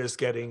offer is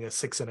getting a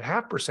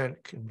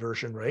 6.5%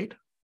 conversion rate,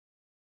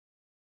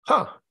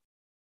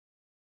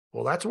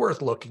 well, that's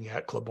worth looking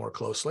at more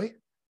closely.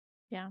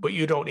 Yeah. But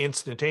you don't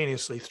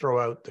instantaneously throw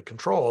out the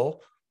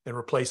control and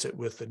replace it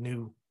with the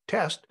new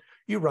test.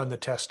 You run the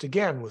test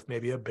again with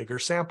maybe a bigger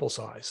sample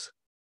size,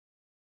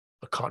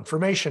 a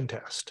confirmation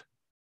test,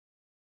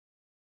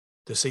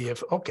 to see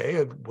if,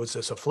 okay, was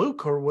this a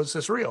fluke or was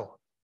this real?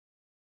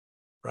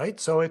 Right?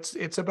 So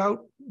it's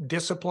about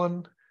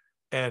discipline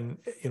and,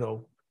 you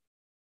know,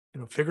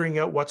 figuring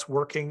out what's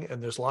working.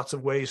 And there's lots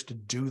of ways to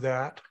do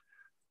that.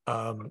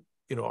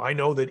 You know, I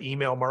know that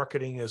email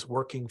marketing is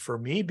working for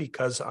me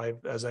because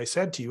as I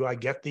said to you, I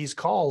get these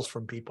calls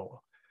from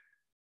people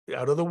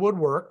out of the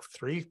woodwork,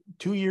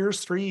 2 years,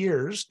 3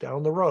 years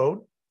down the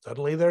road,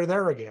 suddenly they're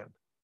there again.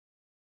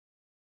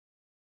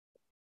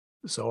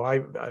 So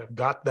I've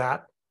got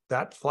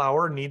that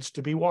flower needs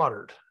to be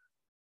watered.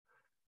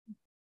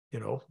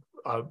 You know,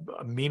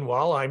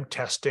 meanwhile, I'm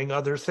testing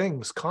other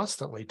things,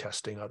 constantly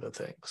testing other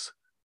things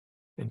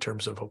in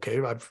terms of, okay,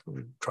 we'll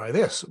try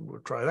this,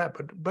 we'll try that,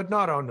 but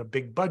not on a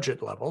big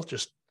budget level,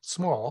 just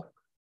small,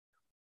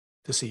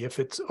 to see if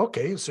it's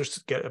okay.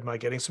 Am I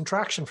getting some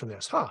traction from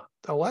this? Well,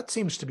 that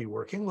seems to be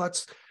working.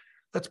 Let's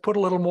put a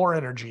little more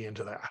energy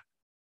into that.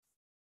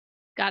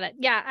 Got it.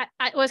 Yeah,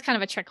 it was kind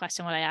of a trick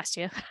question what I asked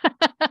you.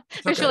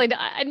 There's really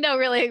no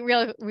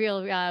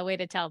real way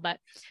to tell, but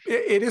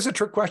it is a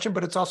trick question,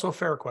 but it's also a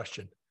fair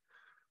question.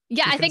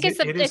 Yeah, I think it's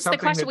the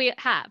question we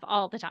have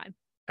all the time.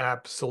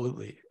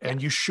 Absolutely,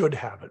 and you should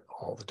have it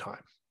all the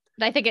time.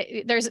 But I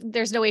think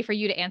there's no way for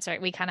you to answer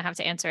it. We kind of have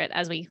to answer it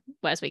as we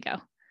go.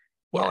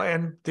 Well,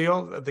 and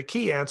the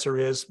key answer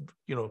is,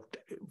 you know,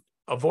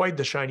 avoid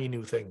the shiny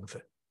new thing.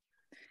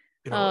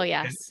 You know, oh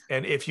yes.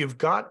 And if you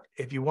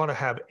want to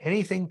have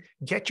anything,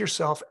 get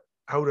yourself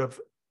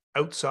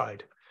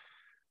outside.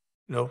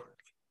 You know,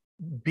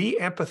 be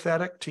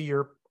empathetic to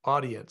your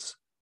audience.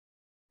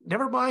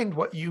 Never mind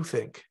what you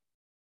think.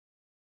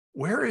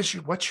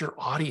 What's your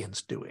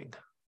audience doing?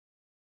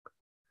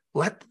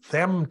 Let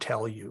them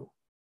tell you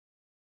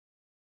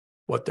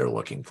what they're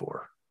looking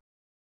for.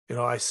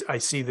 I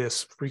see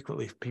this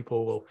frequently.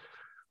 People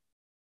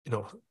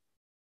will,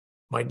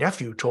 my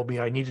nephew told me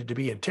I needed to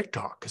be in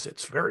TikTok because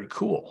it's very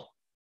cool.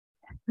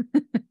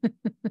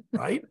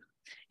 Right?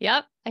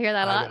 Yep. I hear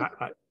that a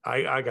lot.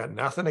 I got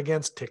nothing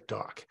against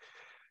TikTok,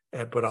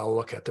 but I'll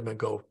look at them and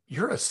go,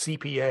 you're a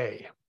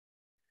CPA.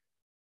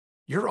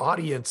 Your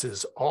audience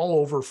is all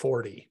over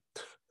 40.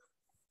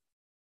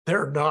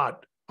 They're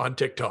not on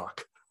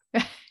TikTok.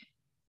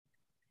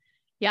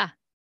 Yeah.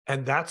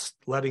 And that's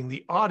letting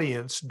the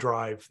audience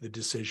drive the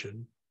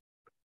decision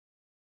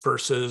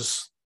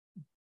versus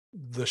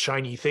the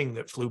shiny thing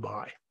that flew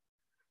by.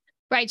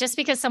 Right. Just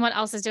because someone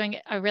else is doing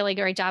a really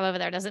great job over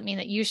there doesn't mean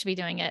that you should be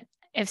doing it,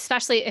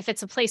 especially if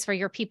it's a place where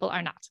your people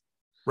are not.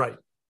 Right.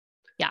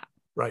 Yeah.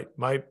 Right.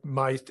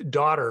 My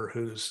daughter,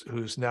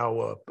 who's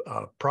now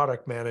a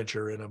product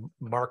manager in a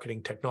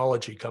marketing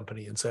technology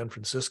company in San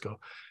Francisco,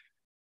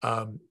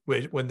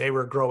 when they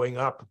were growing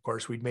up, of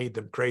course, we made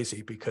them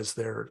crazy because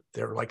they're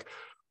like,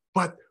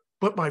 but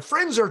my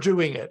friends are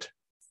doing it.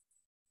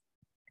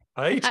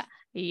 Right?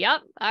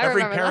 Yep.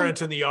 Every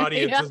parent in the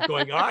audience is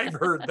going, I've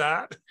heard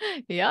that.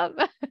 Yep.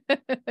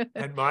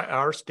 And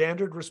our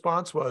standard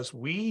response was,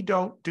 we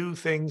don't do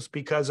things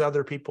because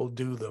other people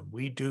do them.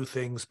 We do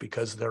things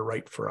because they're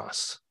right for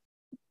us.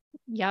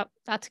 Yep.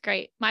 That's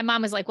great. My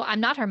mom was like, well,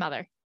 I'm not her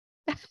mother.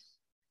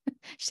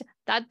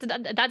 that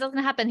doesn't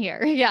happen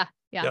here. Yeah.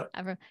 Yep.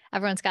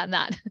 Everyone's gotten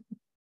that.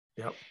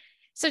 Yep.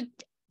 So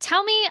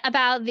tell me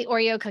about the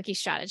Oreo cookie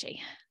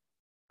strategy.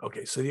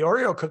 Okay. So the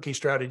Oreo cookie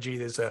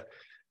strategy is a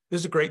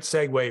great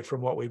segue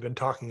from what we've been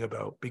talking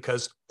about,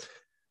 because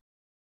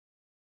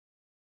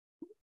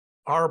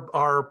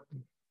our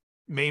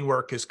main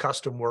work is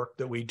custom work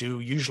that we do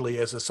usually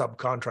as a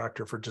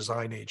subcontractor for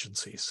design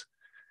agencies,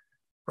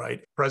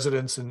 right?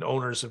 Presidents and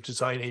owners of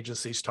design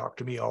agencies talk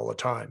to me all the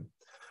time.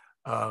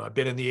 I've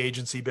been in the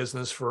agency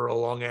business for a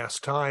long ass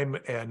time,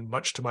 and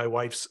much to my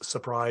wife's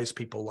surprise,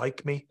 people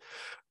like me.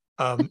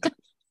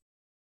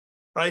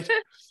 Right?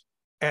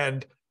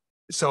 And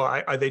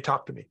so they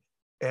talk to me.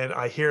 And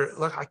I hear,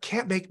 look, I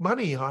can't make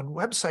money on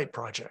website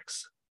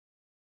projects.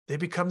 They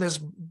become this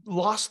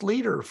lost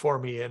leader for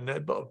me in a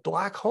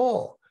black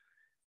hole.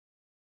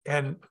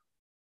 And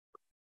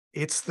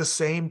it's the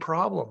same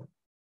problem.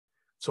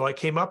 So I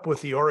came up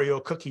with the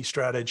Oreo cookie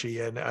strategy,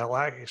 and I'll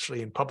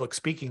actually, in public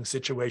speaking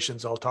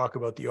situations, I'll talk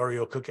about the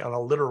Oreo cookie, and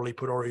I'll literally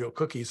put Oreo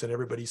cookies in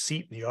everybody's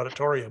seat in the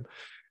auditorium.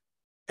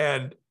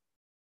 And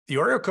an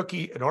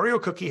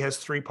Oreo cookie has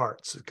three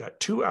parts. It's got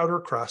two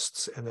outer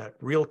crusts and that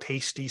real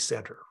tasty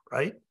center,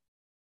 right?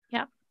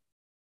 Yeah.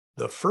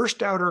 The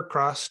first outer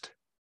crust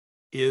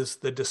is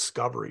the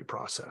discovery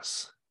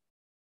process.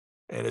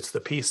 And it's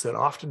the piece that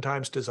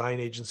oftentimes design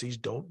agencies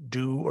don't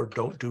do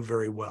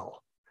very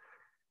well.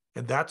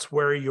 And that's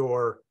where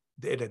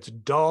it's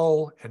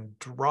dull and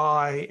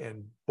dry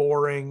and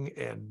boring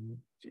and,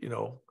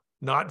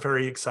 not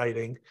very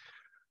exciting,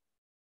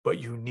 but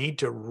you need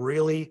to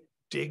really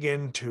dig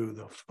into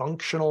the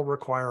functional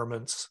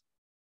requirements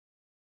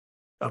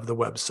of the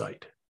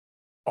website.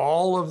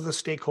 All of the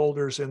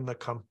stakeholders in the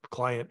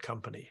client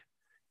company,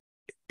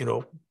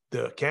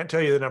 can't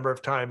tell you the number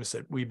of times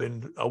that we've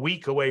been a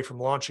week away from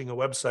launching a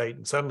website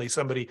and suddenly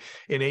somebody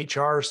in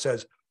HR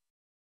says,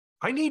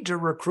 I need to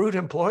recruit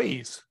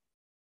employees.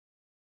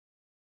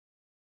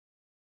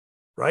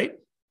 Right?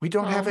 We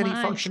don't have any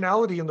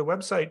functionality in the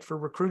website for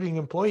recruiting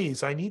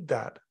employees. I need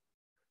that.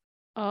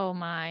 Oh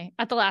my,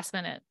 at the last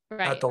minute.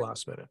 Right. At the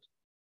last minute.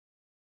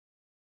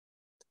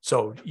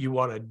 So you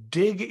want to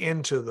dig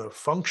into the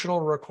functional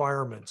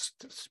requirements,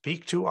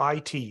 speak to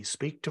IT,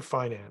 speak to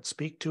finance,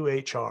 speak to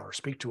HR,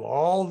 speak to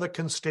all the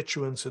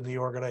constituents in the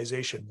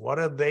organization. What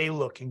are they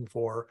looking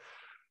for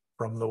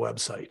from the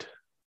website?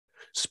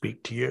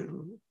 Speak to your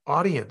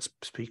audience,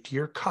 speak to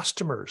your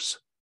customers.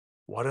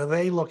 What are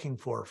they looking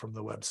for from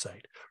the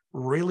website?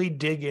 Really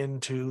dig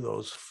into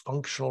those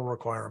functional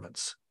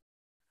requirements.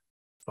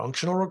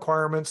 Functional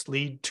requirements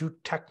lead to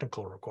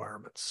technical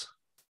requirements.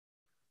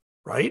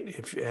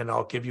 Right? And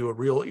I'll give you a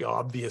really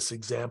obvious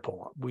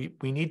example. We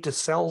need to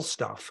sell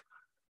stuff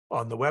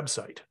on the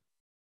website.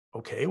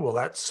 Okay, well,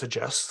 that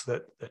suggests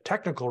that the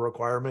technical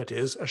requirement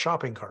is a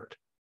shopping cart.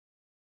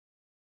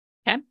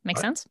 Okay,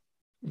 makes sense.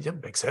 Yeah,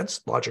 makes sense.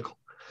 Logical.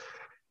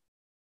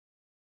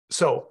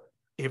 So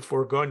if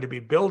we're going to be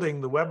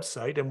building the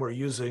website and we're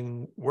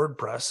using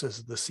WordPress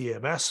as the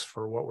CMS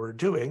for what we're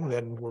doing,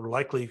 then we're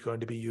likely going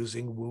to be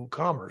using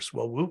WooCommerce.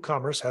 Well,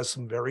 WooCommerce has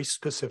some very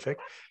specific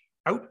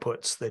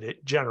outputs that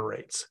it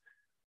generates,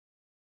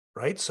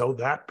 right? So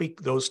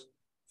those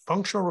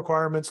functional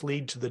requirements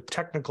lead to the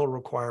technical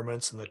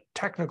requirements, and the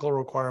technical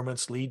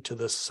requirements lead to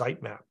the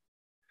sitemap.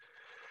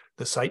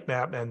 The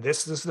sitemap, and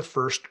this is the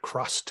first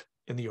crust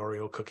in the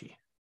Oreo cookie.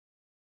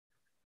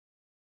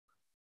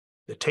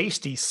 The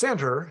tasty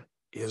center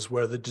is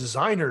where the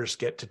designers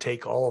get to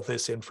take all of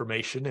this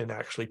information and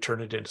actually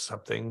turn it into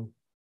something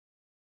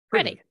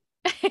pretty.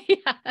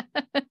 Yeah.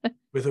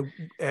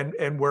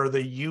 And where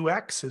the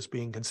UX is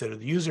being considered,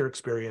 the user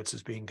experience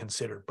is being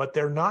considered, but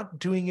they're not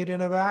doing it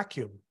in a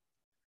vacuum.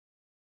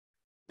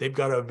 They've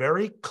got a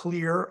very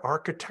clear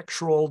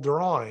architectural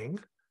drawing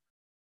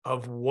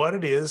of what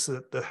it is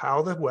that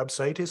how the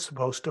website is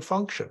supposed to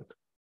function,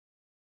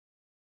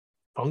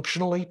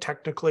 functionally,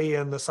 technically,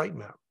 and the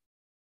sitemap.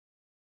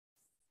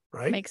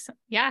 Right?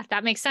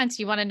 That makes sense.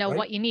 You want to know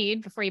what you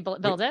need before you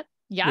build it.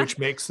 Yeah. Which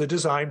makes the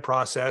design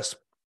process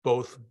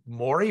both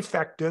more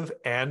effective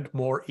and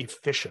more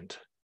efficient.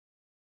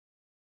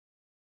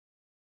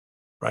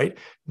 Right?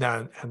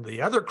 Now, and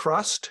the other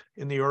crust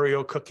in the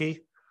Oreo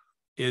cookie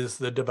is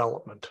the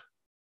development.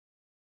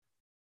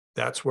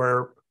 That's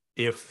where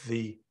if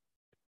the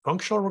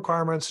functional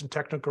requirements and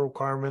technical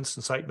requirements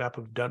and sitemap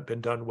have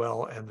been done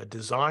well, and the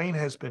design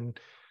has been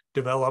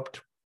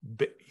developed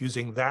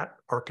using that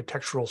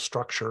architectural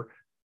structure,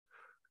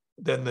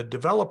 then the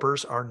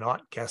developers are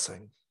not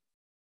guessing.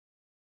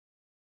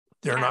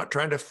 They're not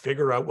trying to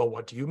figure out, well,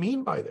 what do you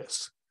mean by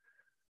this?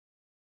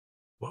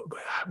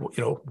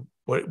 Well,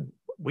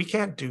 we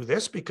can't do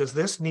this because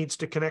this needs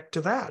to connect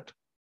to that.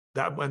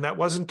 That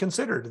wasn't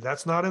considered.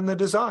 That's not in the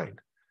design.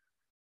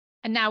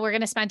 And now we're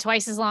going to spend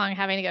twice as long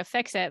having to go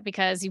fix it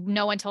because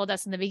no one told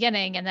us in the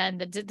beginning. And then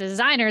the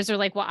designers are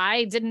like, well,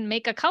 I didn't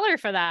make a color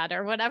for that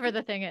or whatever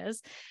the thing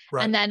is.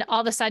 Right. And then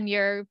all of a sudden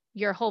your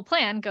whole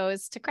plan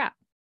goes to crap.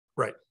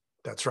 Right.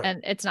 That's right.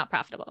 And it's not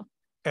profitable.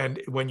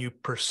 And when you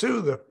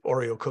pursue the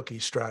Oreo cookie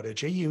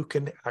strategy, you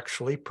can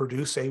actually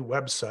produce a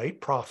website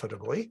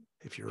profitably.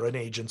 If you're an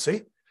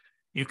agency,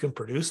 you can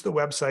produce the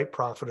website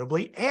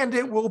profitably and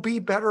it will be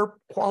better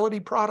quality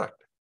product.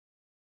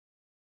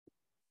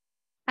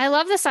 I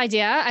love this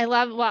idea.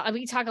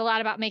 We talk a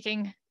lot about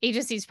making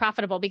agencies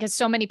profitable because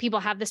so many people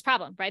have this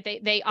problem, right?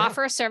 They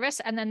offer a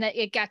service and then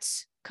it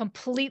gets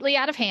completely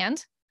out of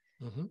hand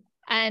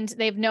and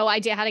they have no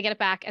idea how to get it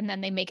back. And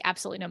then they make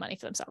absolutely no money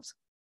for themselves.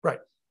 Right.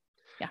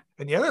 Yeah.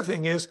 And the other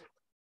thing is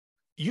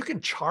you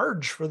can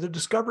charge for the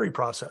discovery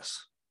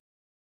process.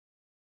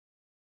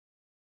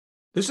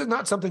 This is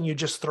not something you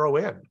just throw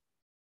in.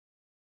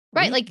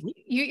 Right.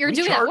 You're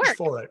doing that work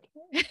for it.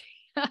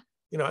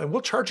 And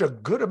we'll charge a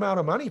good amount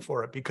of money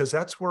for it because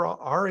that's where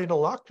our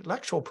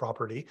intellectual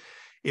property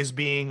is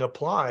being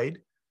applied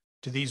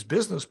to these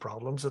business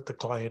problems that the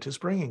client is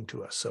bringing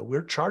to us. So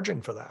we're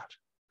charging for that.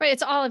 Right.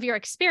 It's all of your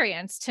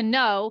experience to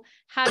know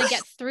how to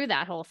get through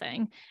that whole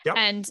thing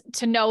and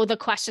to know the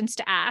questions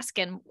to ask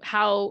and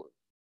how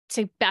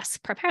to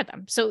best prepare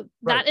them. So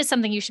that is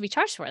something you should be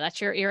charged for.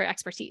 That's your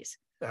expertise.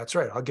 That's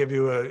right. I'll give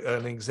you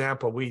an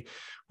example. We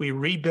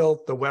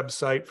rebuilt the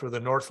website for the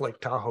North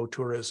Lake Tahoe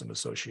Tourism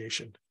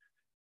Association.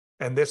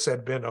 And this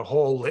had been a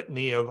whole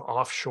litany of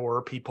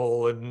offshore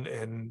people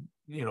and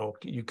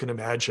you can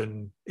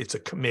imagine it's a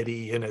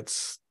committee and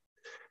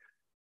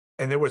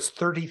there was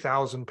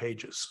 30,000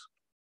 pages.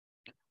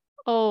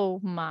 Oh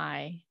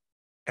my.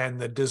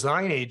 And the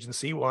design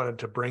agency wanted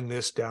to bring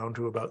this down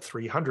to about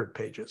 300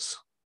 pages.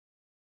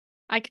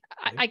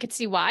 I could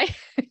see why.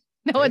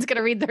 No one's going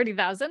to read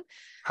 30,000.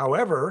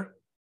 However,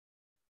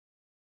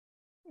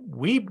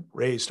 we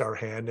raised our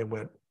hand and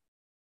went,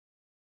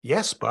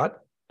 yes,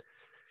 but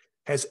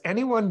has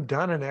anyone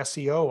done an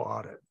SEO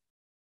audit?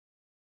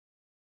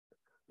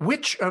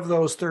 Which of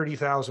those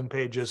 30,000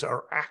 pages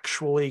are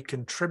actually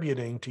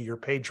contributing to your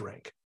page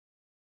rank,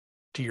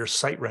 to your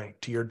site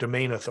rank, to your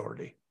domain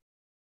authority?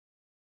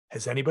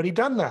 Has anybody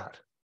done that?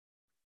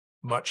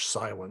 Much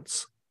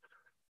silence.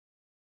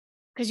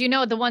 Because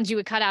the ones you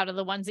would cut out are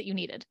the ones that you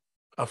needed.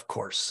 Of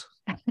course.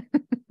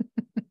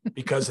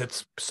 Because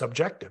it's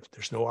subjective.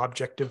 There's no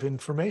objective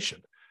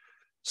information.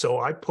 So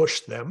I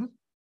pushed them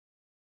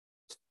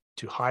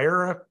to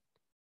hire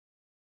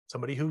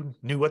somebody who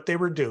knew what they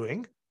were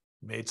doing,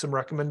 made some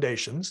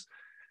recommendations,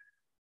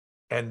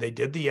 and they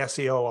did the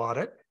SEO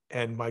audit.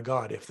 And my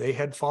God, if they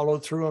had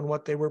followed through on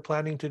what they were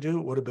planning to do,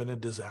 it would have been a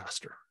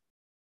disaster.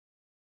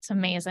 It's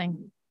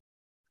amazing.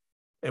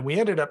 And we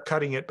ended up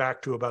cutting it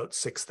back to about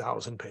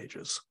 6,000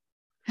 pages.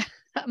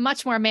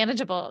 Much more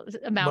manageable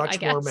amount, I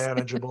guess. Much more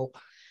manageable.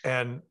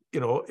 And,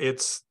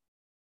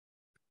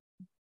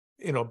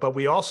 but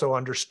we also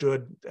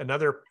understood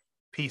another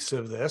piece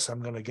of this.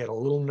 I'm going to get a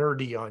little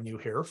nerdy on you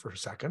here for a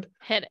second.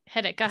 Hit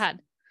it. Go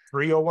ahead.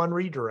 301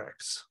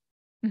 redirects.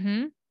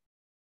 Mm-hmm.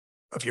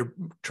 If you're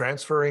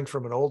transferring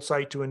from an old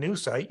site to a new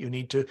site, you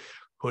need to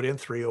put in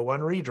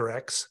 301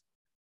 redirects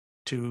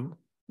to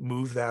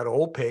move that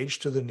old page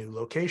to the new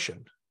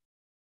location.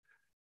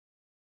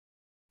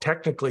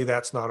 Technically,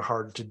 that's not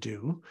hard to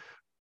do,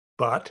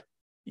 but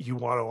you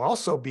want to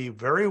also be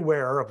very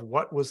aware of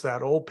what was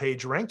that old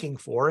page ranking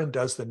for, and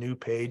does the new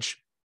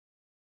page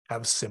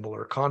have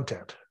similar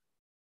content?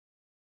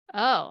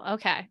 Oh,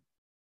 okay.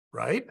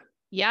 Right?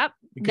 Yep.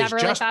 Because never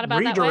really thought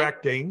about that way.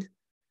 Redirecting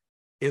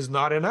is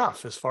not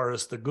enough as far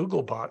as the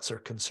Google bots are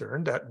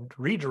concerned. That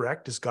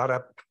redirect has got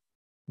to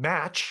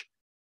match.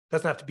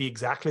 Doesn't have to be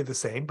exactly the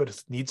same, but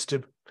it needs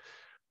to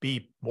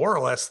be more or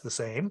less the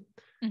same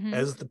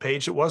as the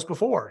page it was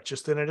before,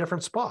 just in a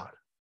different spot.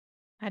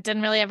 That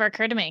didn't really ever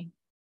occur to me.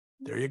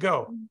 There you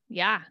go.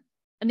 Yeah.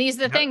 And these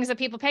are the things that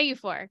people pay you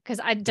for, because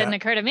it didn't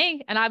occur to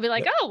me. And I'd be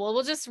like, oh, well,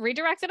 we'll just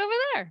redirect it over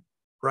there.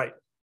 Right.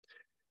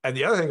 And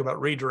the other thing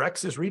about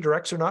redirects is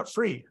redirects are not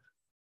free.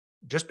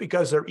 Just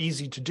because they're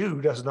easy to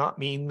do does not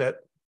mean that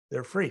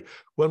they're free.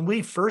 When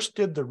we first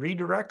did the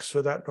redirects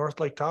for that North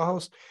Lake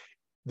Tahoe's,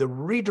 the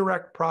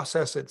redirect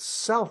process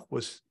itself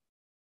was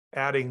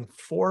adding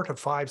 4 to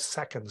 5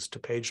 seconds to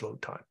page load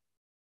time.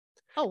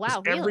 Oh,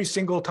 wow. Really? Every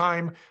single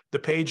time the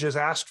page is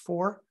asked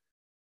for,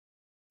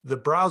 the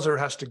browser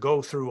has to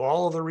go through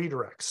all of the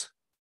redirects.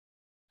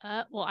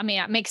 Well, I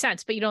mean, it makes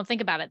sense, but you don't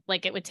think about it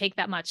like it would take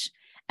that much.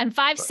 And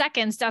 5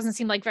 seconds doesn't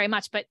seem like very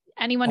much, but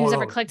anyone who's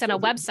ever clicked on a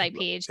website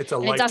page, it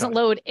doesn't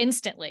load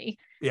instantly.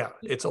 Yeah,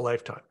 it's a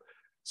lifetime.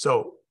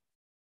 So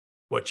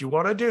what you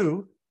want to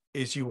do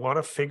is you want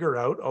to figure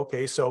out,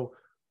 okay, so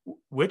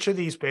which of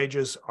these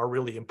pages are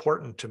really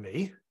important to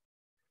me?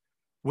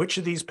 Which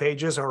of these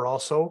pages are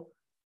also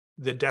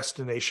the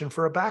destination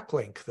for a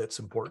backlink that's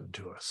important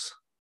to us?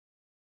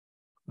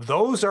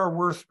 Those are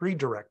worth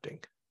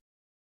redirecting.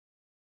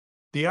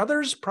 The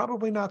others,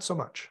 probably not so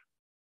much.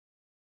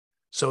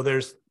 So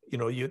there's,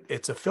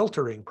 it's a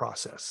filtering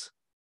process.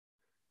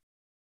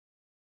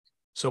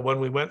 So when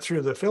we went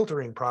through the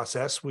filtering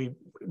process, we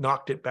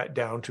knocked it back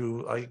down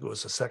to, I think it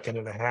was 1.5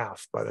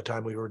 seconds by the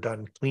time we were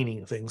done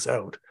cleaning things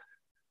out.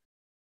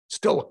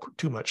 Still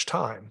too much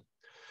time.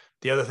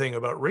 The other thing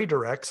about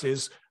redirects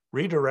is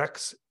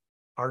redirects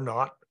are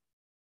not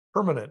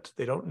permanent.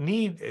 They don't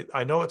need,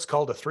 I know it's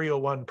called a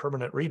 301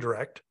 permanent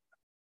redirect,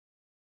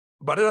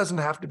 but it doesn't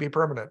have to be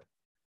permanent.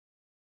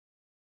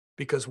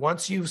 Because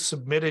once you've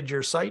submitted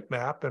your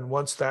sitemap, and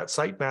once that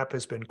sitemap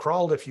has been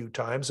crawled a few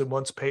times, and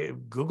once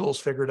Google's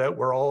figured out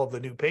where all of the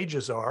new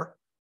pages are,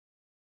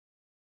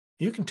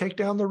 you can take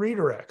down the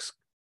redirects.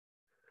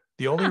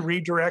 The only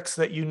redirects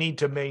that you need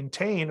to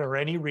maintain are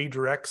any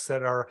redirects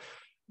that are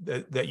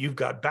that you've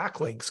got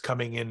backlinks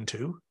coming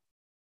into,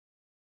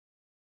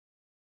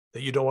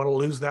 that you don't want to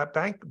lose that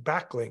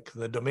backlink,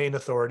 the domain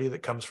authority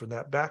that comes from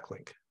that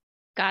backlink.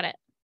 Got it.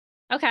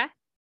 Okay.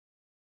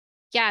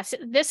 Yes,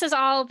 this is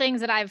all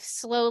things that I've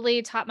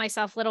slowly taught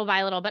myself little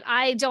by little, but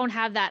I don't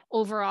have that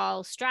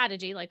overall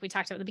strategy like we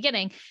talked about at the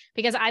beginning,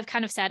 because I've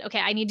kind of said, okay,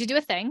 I need to do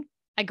a thing.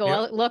 I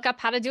go look up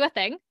how to do a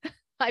thing.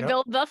 I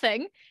build the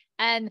thing,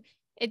 and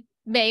it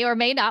may or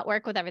may not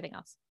work with everything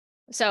else.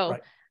 So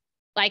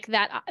like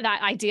that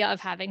idea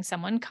of having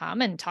someone come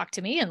and talk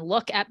to me and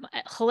look at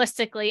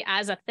holistically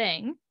as a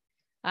thing,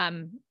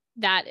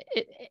 that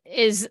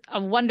is a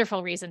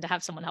wonderful reason to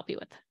have someone help you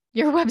with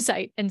your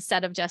website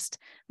instead of just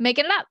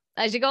making it up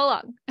as you go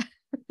along.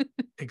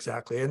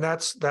 Exactly. And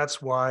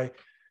that's why,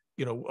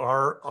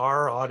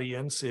 our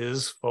audience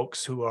is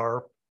folks who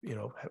are,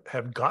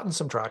 have gotten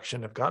some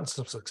traction, have gotten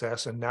some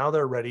success, and now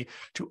they're ready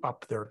to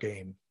up their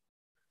game.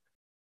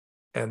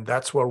 And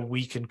that's where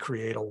we can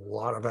create a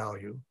lot of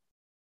value,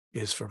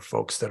 is for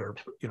folks that are,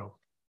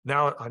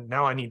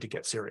 now I need to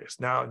get serious.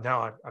 Now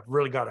I've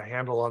really got a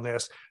handle on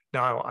this.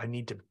 Now I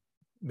need to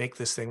make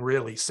this thing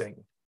really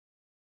sing.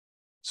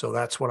 So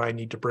that's when I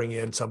need to bring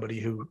in somebody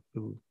who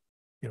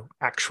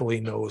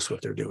actually knows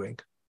what they're doing.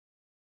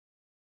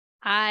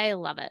 I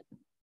love it.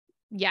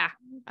 Yeah.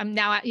 I'm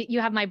now, you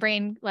have my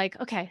brain like,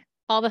 okay,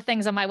 all the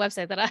things on my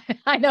website that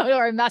I know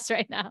are a mess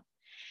right now.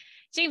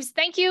 James,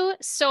 thank you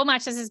so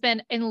much. This has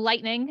been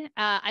enlightening.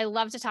 I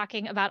loved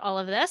talking about all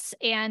of this.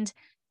 And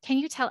can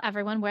you tell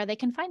everyone where they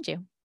can find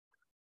you?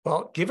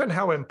 Well, given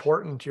how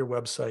important your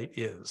website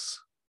is,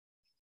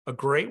 a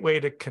great way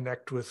to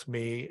connect with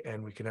me,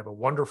 and we can have a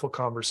wonderful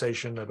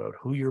conversation about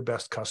who your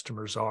best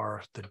customers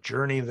are, the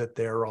journey that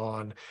they're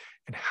on,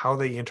 and how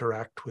they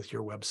interact with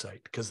your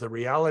website. Because the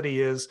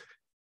reality is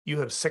you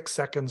have 6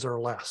 seconds or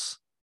less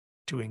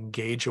to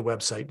engage a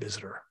website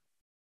visitor.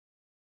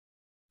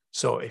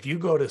 So if you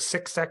go to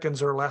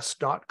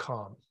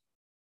 6secondsorless.com,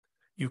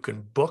 you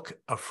can book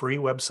a free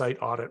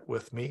website audit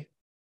with me,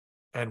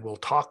 and we'll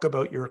talk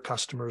about your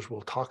customers,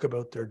 we'll talk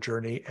about their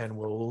journey, and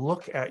we'll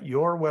look at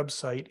your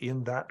website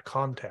in that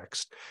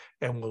context,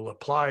 and we'll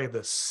apply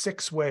the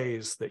 6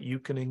 ways that you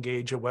can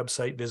engage a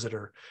website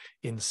visitor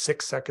in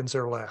 6 seconds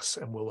or less,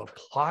 and we'll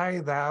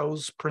apply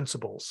those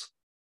principles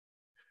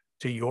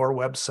to your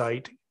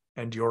website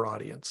and your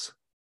audience.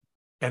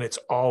 And it's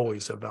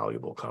always a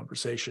valuable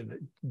conversation.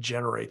 It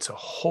generates a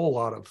whole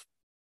lot of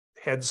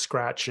head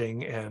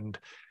scratching, and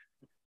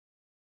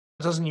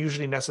it doesn't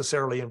usually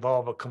necessarily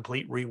involve a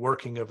complete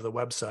reworking of the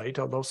website,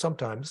 although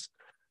sometimes,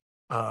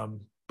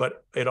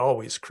 but it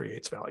always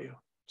creates value.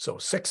 So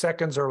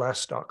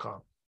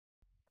 6secondsorless.com.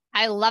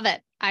 I love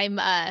it.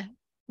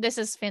 This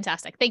is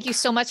fantastic. Thank you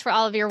so much for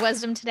all of your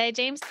wisdom today,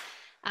 James.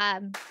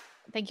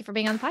 Thank you for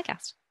being on the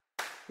podcast.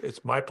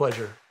 It's my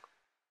pleasure.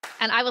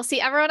 And I will see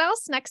everyone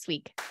else next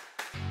week.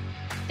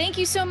 Thank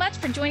you so much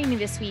for joining me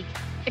this week.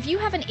 If you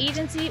have an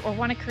agency or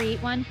want to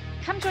create one,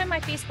 come join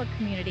my Facebook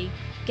community,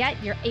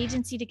 Get Your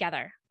Agency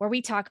Together, where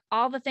we talk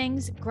all the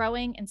things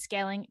growing and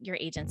scaling your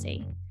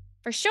agency.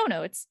 For show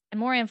notes and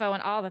more info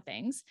on all the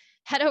things,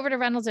 head over to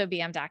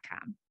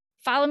reynoldsobm.com.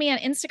 Follow me on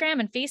Instagram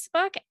and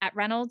Facebook at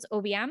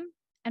ReynoldsOBM.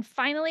 And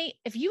finally,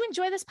 if you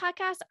enjoy this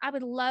podcast, I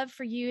would love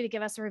for you to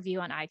give us a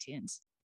review on iTunes.